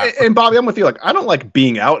all the time. And Bobby, I'm with you. Like, I don't like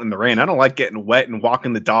being out in the rain. I don't like getting wet and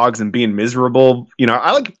walking the dogs and being miserable. You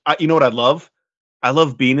know, you know what I love? I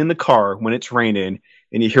love being in the car when it's raining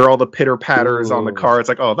and you hear all the pitter patters on the car. It's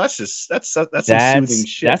like, oh, that's some soothing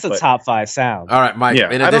shit. That's a top 5 sound. All right, Mike.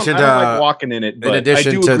 Yeah, in addition I don't like walking in it. But in addition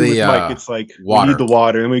I do to agree the with Mike, it's like water. we need the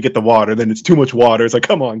water, and when we get the water, then it's too much water. It's like,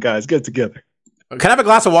 come on, guys, get it together. Can I have a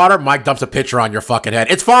glass of water? Mike dumps a pitcher on your fucking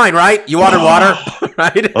head. It's fine, right? You wanted water,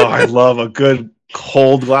 right? Oh, I love a good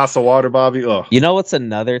cold glass of water, Bobby. Oh, You know what's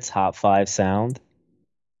another top 5 sound?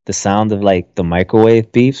 The sound of like the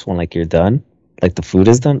microwave beeps when like you're done, like the food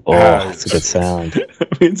is done. Oh, it's a good sound.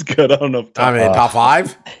 I mean, it's good. I don't know if Top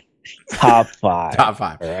 5? Top 5. Top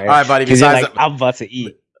 5. All All right, buddy. 'Cause you're Besides, like, I'm about to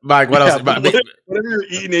eat. Mike, what else? whatever you're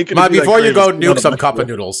eating, it could Mike, be like before you go crazy. nuke some cup of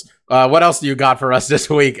noodles, what else do you got for us this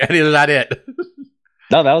week? And is that it?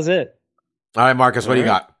 No, that was it. All right, Marcus, what do you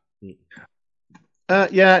got?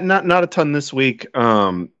 Yeah, not a ton this week.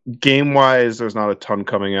 Game wise, there's not a ton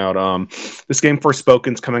coming out. This game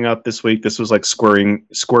Forspoken's coming out this week. This was like Square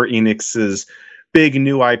Enix's big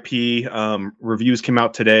new IP. Reviews came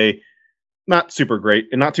out today. Not super great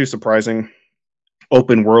and not too surprising.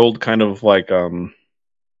 Open world kind of like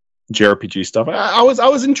JRPG stuff. I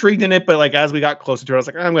was intrigued in it, but like as we got closer to it, I was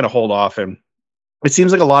like, I'm gonna hold off. And it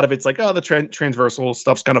seems like a lot of it's like, oh, the transversal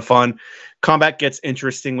stuff's kind of fun. Combat gets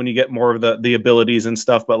interesting when you get more of the abilities and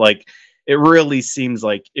stuff, but like it really seems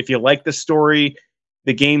like if you like the story,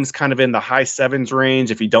 the game's kind of in the high 7s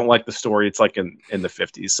range. If you don't like the story, it's like in the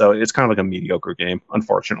 50s. So it's kind of like a mediocre game,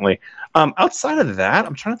 unfortunately. Outside of that,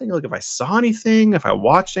 I'm trying to think like if I saw anything, if I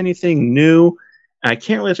watched anything new. And I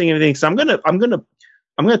can't really think of anything. So I'm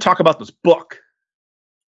gonna talk about this book.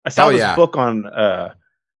 I saw this book on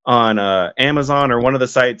Amazon or one of the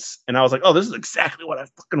sites, and I was like, oh, this is exactly what I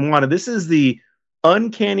fucking wanted. This is the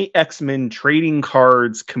Uncanny X-Men Trading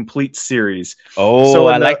Cards Complete Series. Oh, so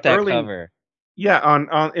I like that cover. Yeah,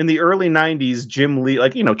 on in the early 90s, Jim Lee,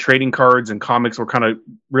 like, you know, trading cards and comics were kind of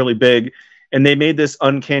really big, and they made this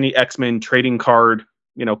Uncanny X-Men trading card,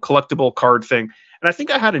 you know, collectible card thing. And I think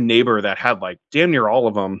I had a neighbor that had like damn near all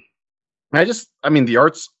of them. And I mean, the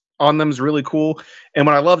art's on them is really cool. And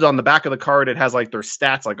what I loved on the back of the card, it has like their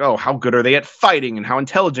stats, like, oh, how good are they at fighting and how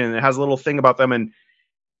intelligent. And it has a little thing about them. And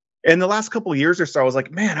in the last couple of years or so, I was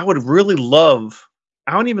like, man, I would really love,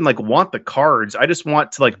 I don't even like want the cards. I just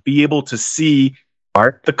want to like be able to see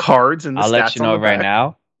the cards and the I'll stats. I'll let you know right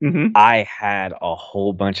now. Mm-hmm. I had a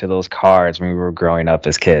whole bunch of those cards when we were growing up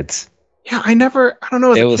as kids. Yeah, I don't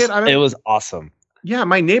know. It was awesome. Yeah,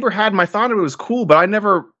 my neighbor had them. I thought it was cool, but I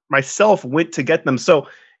never myself went to get them. So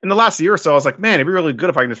in the last year or so, I was like, man, it'd be really good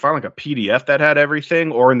if I can just find like a PDF that had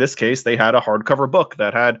everything. Or in this case, they had a hardcover book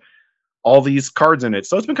that had all these cards in it.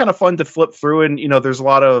 So it's been kind of fun to flip through. And, you know, there's a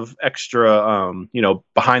lot of extra, you know,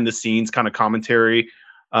 behind the scenes kind of commentary.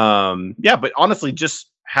 Yeah, but honestly,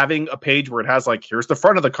 just having a page where it has like, here's the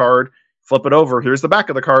front of the card, flip it over, here's the back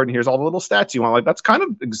of the card, and here's all the little stats you want. Like, that's kind of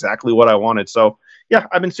exactly what I wanted. So yeah,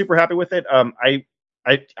 I've been super happy with it.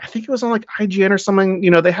 I think it was on like IGN or something. You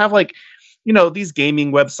know, they have like, you know, these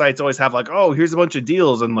gaming websites always have like, oh, here's a bunch of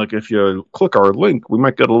deals, and like if you click our link, we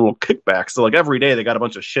might get a little kickback. So like every day they got a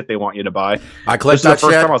bunch of shit they want you to buy. I clicked that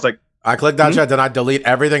shit. Time I was like, I clicked that shit, then I delete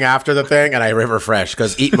everything after the thing, and I refresh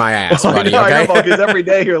because eat my ass, buddy. I know, Okay, because every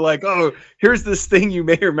day you're like, oh, here's this thing you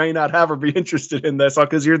may or may not have or be interested in. This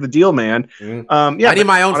because you're the deal man. Yeah, I need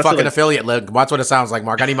my own fucking affiliate link. That's what it sounds like,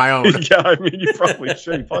 Mark. I need my own. Yeah, I mean, you probably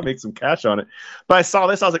should. You probably make some cash on it. But I saw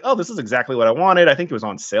this, I was like, oh, this is exactly what I wanted. I think it was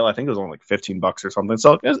on sale. I think it was only like $15 or something.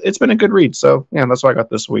 So it's been a good read. So yeah, that's what I got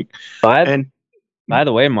this week. By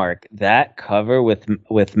the way, Mark, that cover with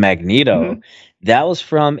Magneto, that was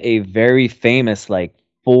from a very famous like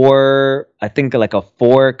 4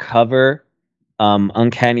 cover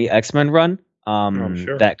Uncanny X-Men run.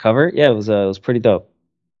 Sure. That cover, yeah, it was pretty dope.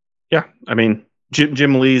 Yeah, I mean,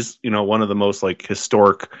 Jim Lee's, you know, one of the most like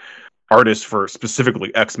historic artists for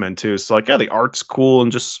specifically X-Men too. So like, yeah, the art's cool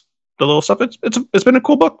and just the little stuff. It's been a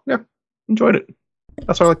cool book. Yeah, enjoyed it.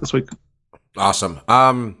 That's what I like this week. Awesome.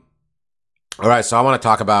 All right, so I want to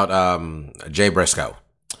talk about Jay Briscoe,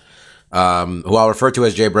 who I'll refer to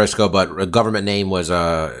as Jay Briscoe, but a government name was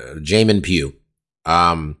Jamin Pugh.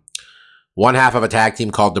 One half of a tag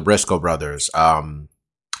team called the Briscoe Brothers. A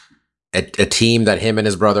team that him and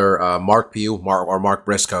his brother Mark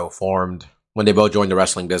Briscoe formed when they both joined the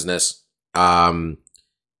wrestling business.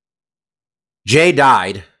 Jay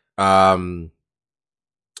died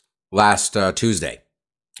last Tuesday.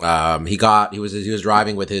 He was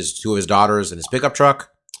driving with 2 of his daughters in his pickup truck.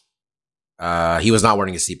 He was not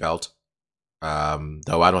wearing a seatbelt.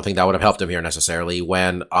 Though I don't think that would have helped him here necessarily.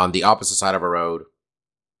 When on the opposite side of a road,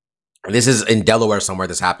 and this is in Delaware somewhere,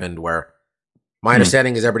 this happened where my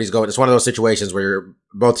understanding is everybody's going. It's one of those situations where you're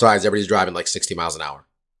both sides, everybody's driving like 60 miles an hour.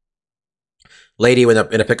 Lady in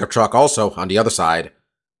a pickup truck also on the other side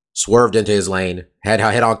swerved into his lane, had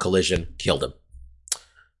a head-on collision, killed him.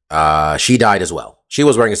 She died as well. She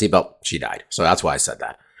was wearing a seatbelt. She died. So that's why I said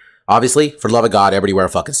that. Obviously, for the love of God, everybody wear a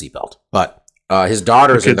fucking seatbelt. But his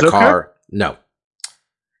daughter's in the car. Okay? No.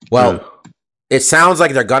 Well, it sounds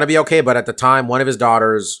like they're going to be okay, but at the time, one of his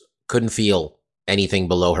daughters couldn't feel anything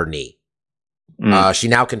below her knee. She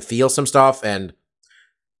now can feel some stuff, and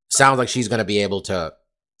sounds like she's going to be able to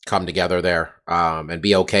come together there and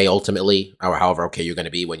be okay ultimately, or however okay you're going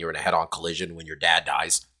to be when you're in a head-on collision when your dad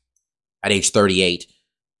dies at age 38.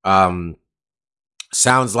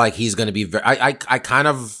 Sounds like he's going to be I kind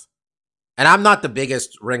of, and I'm not the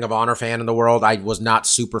biggest Ring of Honor fan in the world. I was not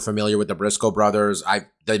super familiar with the Briscoe brothers.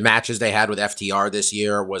 The matches they had with FTR this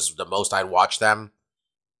year was the most I'd watched them.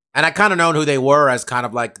 And I kind of known who they were as kind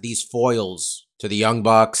of like these foils to the Young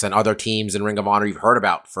Bucks and other teams in Ring of Honor you've heard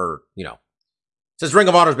about for, since Ring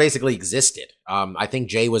of Honor's basically existed. I think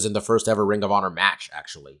Jay was in the first ever Ring of Honor match,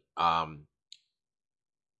 actually,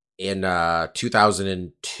 in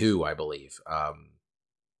 2002, I believe.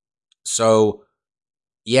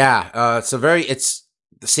 It's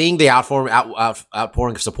seeing the outpouring of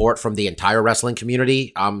support from the entire wrestling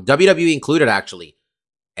community, WWE included, actually.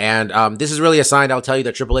 And this is really a sign, I'll tell you,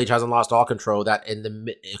 that Triple H hasn't lost all control, that in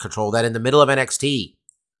the middle of NXT,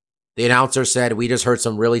 the announcer said, we just heard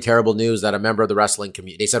some really terrible news that a member of the wrestling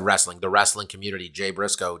community, they said the wrestling community, Jay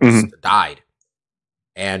Briscoe, just died.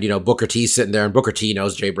 And, Booker T's sitting there, and Booker T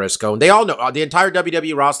knows Jay Briscoe. And they all know, the entire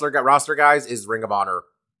WWE roster guys is Ring of Honor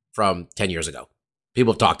from 10 years ago.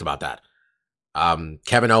 People have talked about that.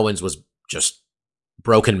 Kevin Owens was just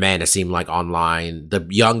broken man, it seemed like, online. The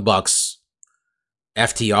Young Bucks,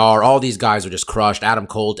 FTR, all these guys were just crushed. Adam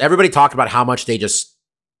Cole, everybody talked about how much they just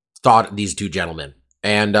thought these two gentlemen.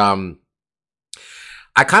 And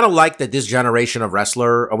I kind of like that this generation of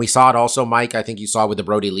wrestler, and we saw it also, Mike, I think you saw with the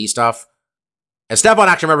Brody Lee stuff. And Stefan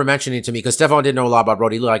actually remember mentioning it to me, because Stefan didn't know a lot about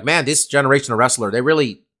Brody Lee. Like, man, this generation of wrestler, they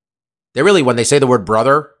really, when they say the word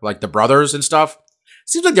brother, like the brothers and stuff,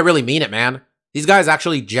 seems like they really mean it, man. These guys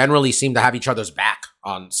actually generally seem to have each other's back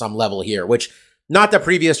on some level here, which not that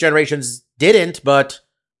previous generations didn't, but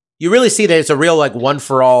you really see that it's a real, like, one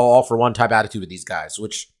for all for one type attitude with these guys,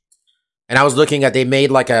 and I was looking at, they made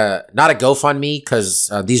like not a GoFundMe, because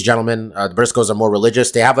these gentlemen, the Briscoes, are more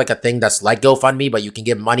religious. They have like a thing that's like GoFundMe, but you can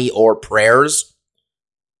give money or prayers.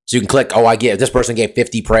 So you can click, this person gave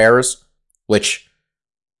 50 prayers, which,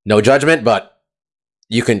 no judgment, but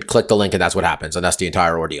you can click the link and that's what happens. And that's the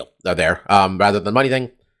entire ordeal there. Rather than the money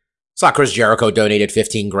thing. Saw Chris Jericho donated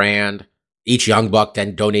 15 grand. Each Young Buck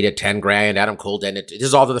then donated 10 grand. Adam Cole donated. This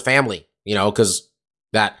is all to the family, because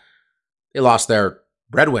they lost their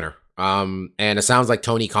breadwinner. And it sounds like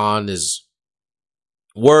Tony Khan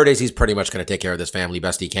word is he's pretty much going to take care of this family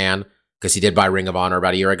best he can, because he did buy Ring of Honor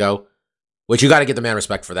about a year ago, which you got to give the man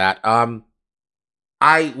respect for that.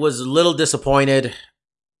 I was a little disappointed.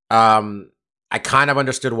 I kind of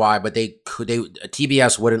understood why, but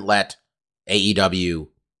TBS wouldn't let AEW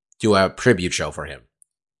do a tribute show for him.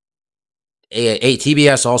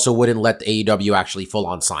 TBS also wouldn't let the AEW actually full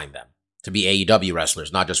on sign them to be AEW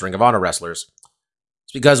wrestlers, not just Ring of Honor wrestlers.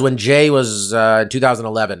 It's because when Jay was in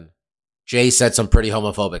 2011, Jay said some pretty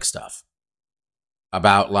homophobic stuff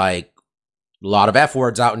about, like, a lot of F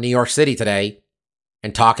words out in New York City today,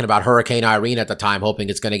 and talking about Hurricane Irene at the time, hoping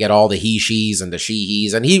it's going to get all the he, she's and the she,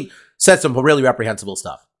 he's. And he said some really reprehensible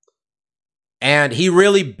stuff. And he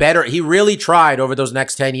really tried over those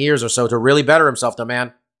next 10 years or so to really better himself, though,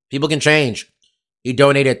 man. People can change. He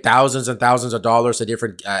donated thousands and thousands of dollars to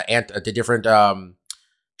different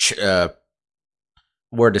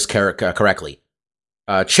word this correctly.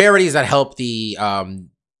 Charities that help the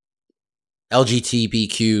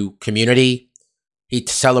LGBTQ community. He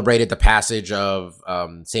celebrated the passage of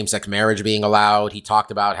same-sex marriage being allowed. He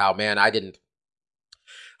talked about how, man, I didn't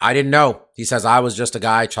know. He says, I was just a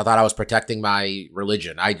guy. I thought I was protecting my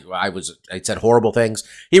religion. I said horrible things.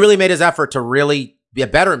 He really made his effort to really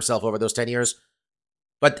better himself over those 10 years.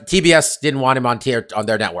 But TBS didn't want him on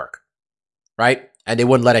their network, right? And they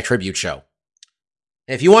wouldn't let a tribute show.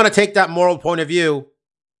 If you want to take that moral point of view,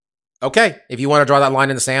 okay. If you want to draw that line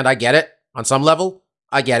in the sand, I get it. On some level,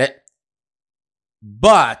 I get it.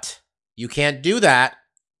 But you can't do that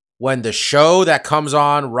when the show that comes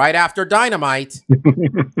on right after Dynamite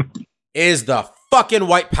is the fucking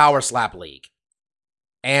White Power Slap League.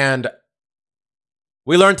 And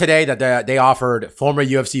We learned today that they offered former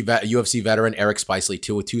UFC veteran Eric Spicely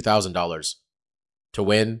 $2,000 to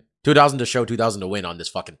win. $2,000 to show, $2,000 to win on this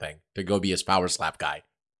fucking thing. To go be his power slap guy.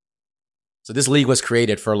 So this league was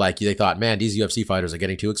created for like, they thought, man, these UFC fighters are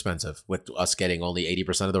getting too expensive with us getting only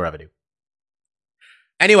 80% of the revenue.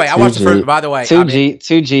 Anyway, I watched the first, by the way.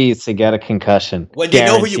 2Gs to get a concussion. When they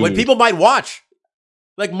know who you, when people might watch.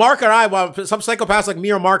 Like Mark or I, well, some psychopaths like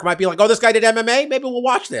me or Mark might be like, oh, this guy did MMA? Maybe we'll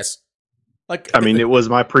watch this. Like, I mean, it was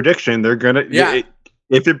my prediction. They're going to,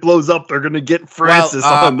 if it blows up, they're going to get Francis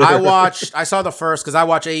on there. I saw the first, because I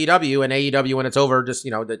watch AEW, and AEW, when it's over, just,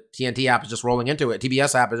 the TNT app is just rolling into it.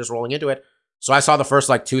 TBS app is just rolling into it. So I saw the first,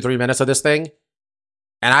 2-3 minutes of this thing,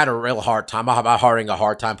 and I had a real hard time. I'm having a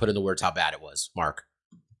hard time putting the words how bad it was, Mark.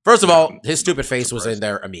 First of all, his stupid face was in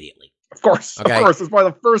there immediately. Of course. Okay? Of course. It's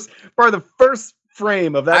probably the first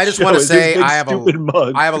frame of that. I just want to say I have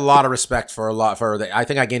a lot of respect I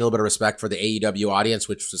think I gained a little bit of respect for the AEW audience,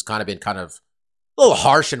 which has kind of been a little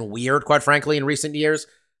harsh and weird, quite frankly, in recent years.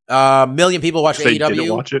 A million people watched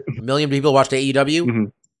AEW. A million people watched AEW. Mm-hmm.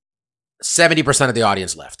 70% of the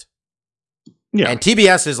audience left. Yeah. And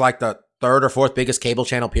TBS is like the third or fourth biggest cable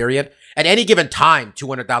channel, period. At any given time,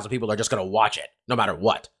 200,000 people are just going to watch it, no matter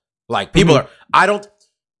what. Like, people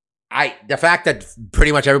the fact that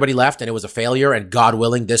pretty much everybody left and it was a failure, and God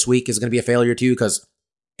willing, this week is going to be a failure too, because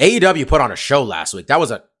AEW put on a show last week. That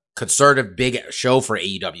was a concerted big show for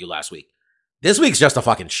AEW last week. This week's just a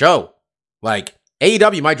fucking show. Like,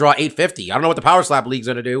 AEW might draw 850. I don't know what the Power Slap League's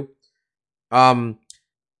going to do.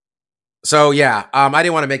 So yeah, I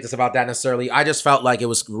didn't want to make this about that necessarily. I just felt like it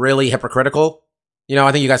was really hypocritical.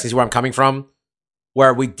 I think you guys can see where I'm coming from,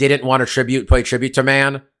 where we didn't want to pay tribute to a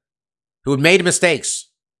man who had made mistakes.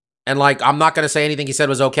 And I'm not going to say anything he said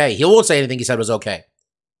was okay. He won't say anything he said was okay.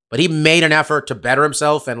 But he made an effort to better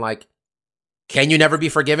himself, and can you never be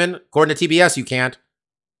forgiven? According to TBS, you can't.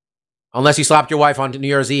 Unless you slapped your wife on New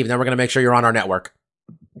Year's Eve, then we're going to make sure you're on our network.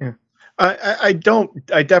 Yeah. I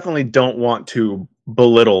definitely don't want to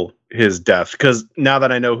belittle his death, because now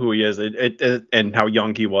that I know who he is, and how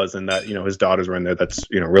young he was, and that his daughters were in there, that's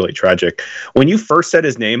really tragic. When you first said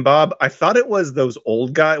his name, Bob, I thought it was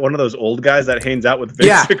one of those old guys that hangs out with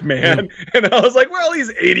Vince McMahon, and I was like, well,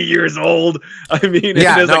 he's 80 years old. I mean,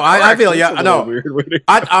 I feel weird.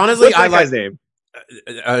 Honestly, I like his name,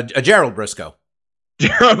 Gerald Briscoe.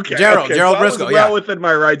 Gerald Briscoe. Well within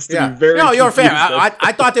my rights to be very. No, you're fair.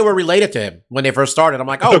 I thought they were related to him when they first started. I'm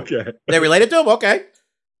like, oh, okay. They related to him? Okay.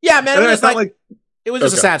 Yeah, man, it was it was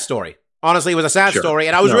just a sad story. Honestly, it was a sad story,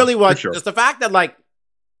 and I was just the fact that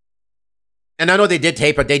and I know they did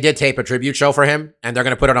tape a tribute show for him, and they're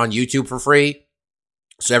going to put it on YouTube for free,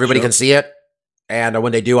 so everybody can see it. And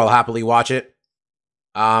when they do, I'll happily watch it.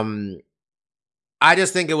 I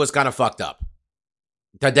just think it was kind of fucked up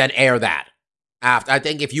to then air that. I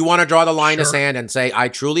think if you want to draw the line in the sand and say, I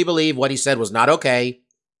truly believe what he said was not okay,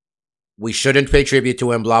 we shouldn't pay tribute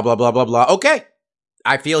to him, blah, blah, blah, blah, blah. Okay.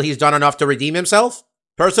 I feel he's done enough to redeem himself,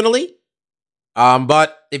 personally.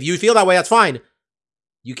 But if you feel that way, that's fine.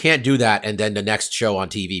 You can't do that and then the next show on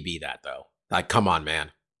TV be that, though. Come on, man.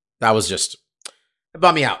 That was just... It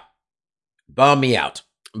bummed me out.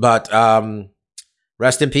 But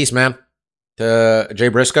rest in peace, man, to Jay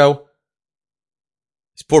Briscoe.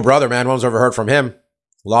 His poor brother, man, no one's ever heard from him.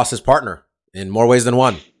 Lost his partner in more ways than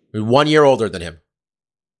one. He was 1 year older than him.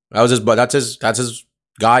 That's his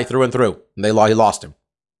guy through and through. And he lost him.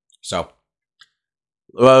 So,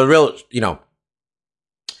 real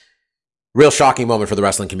shocking moment for the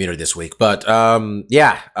wrestling community this week. But felt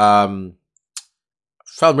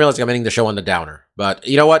realizing I'm ending the show on the downer. But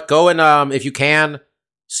you know what? Go and if you can,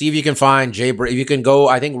 see if you can find if you can go.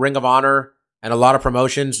 I think Ring of Honor and a lot of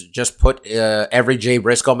promotions just put every Jay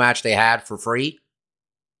Briscoe match they had for free,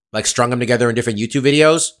 strung them together in different YouTube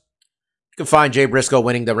videos. You can find Jay Briscoe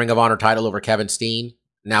winning the Ring of Honor title over Kevin Steen,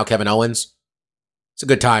 now Kevin Owens. It's a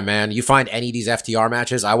good time, man. You find any of these FTR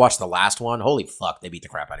matches. I watched the last one. Holy fuck, they beat the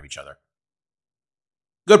crap out of each other.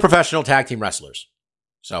 Good professional tag team wrestlers.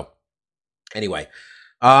 So, anyway,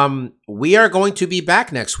 we are going to be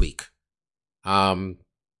back next week.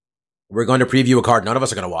 We're going to preview a card none of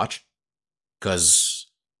us are going to watch because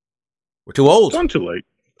we're too old. It's too late.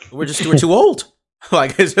 We're too old.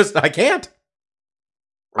 It's just, I can't.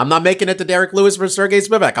 I'm not making it to Derek Lewis versus Sergey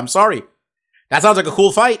Spivak. I'm sorry. That sounds like a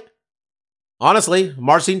cool fight. Honestly,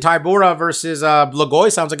 Marcin Tybura versus Blagoy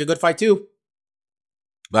sounds like a good fight too.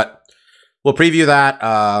 But we'll preview that.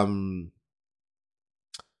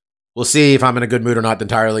 We'll see if I'm in a good mood or not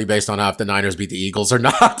entirely based on if the Niners beat the Eagles or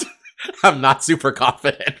not. I'm not super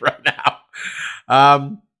confident right now.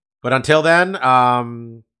 But until then,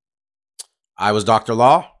 I was Dr.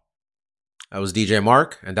 Law. That was DJ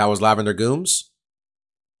Mark, and that was Lavender Gooms.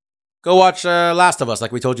 Go watch Last of Us,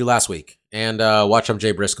 like we told you last week, and watch some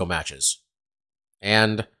Jay Briscoe matches.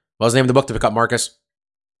 And what was the name of the book to pick up, Marcus?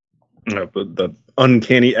 The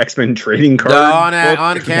Uncanny X-Men trading card. The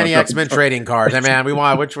Uncanny X-Men trading card. Hey, man,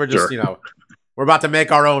 we're just, Sure. we're about to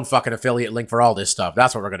make our own fucking affiliate link for all this stuff.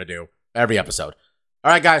 That's what we're going to do every episode.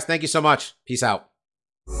 All right, guys, thank you so much. Peace out.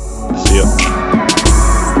 See ya.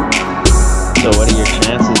 So what are your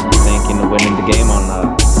chances, you think, in winning the game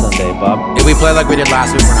on Sunday, Bob? If we play like we did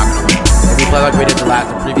last week, we're not going to win. If we play like we did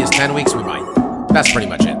the previous 10 weeks, we might. That's pretty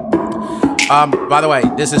much it. By the way,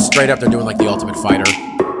 this is straight up. They're doing like the Ultimate Fighter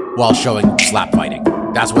while showing slap fighting.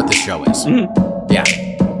 That's what this show is. Mm-hmm. Yeah.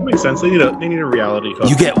 Makes sense. They need a reality hook.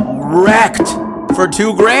 You get wrecked for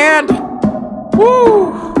 $2,000.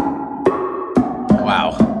 Woo!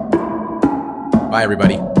 Wow. Bye,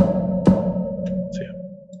 everybody.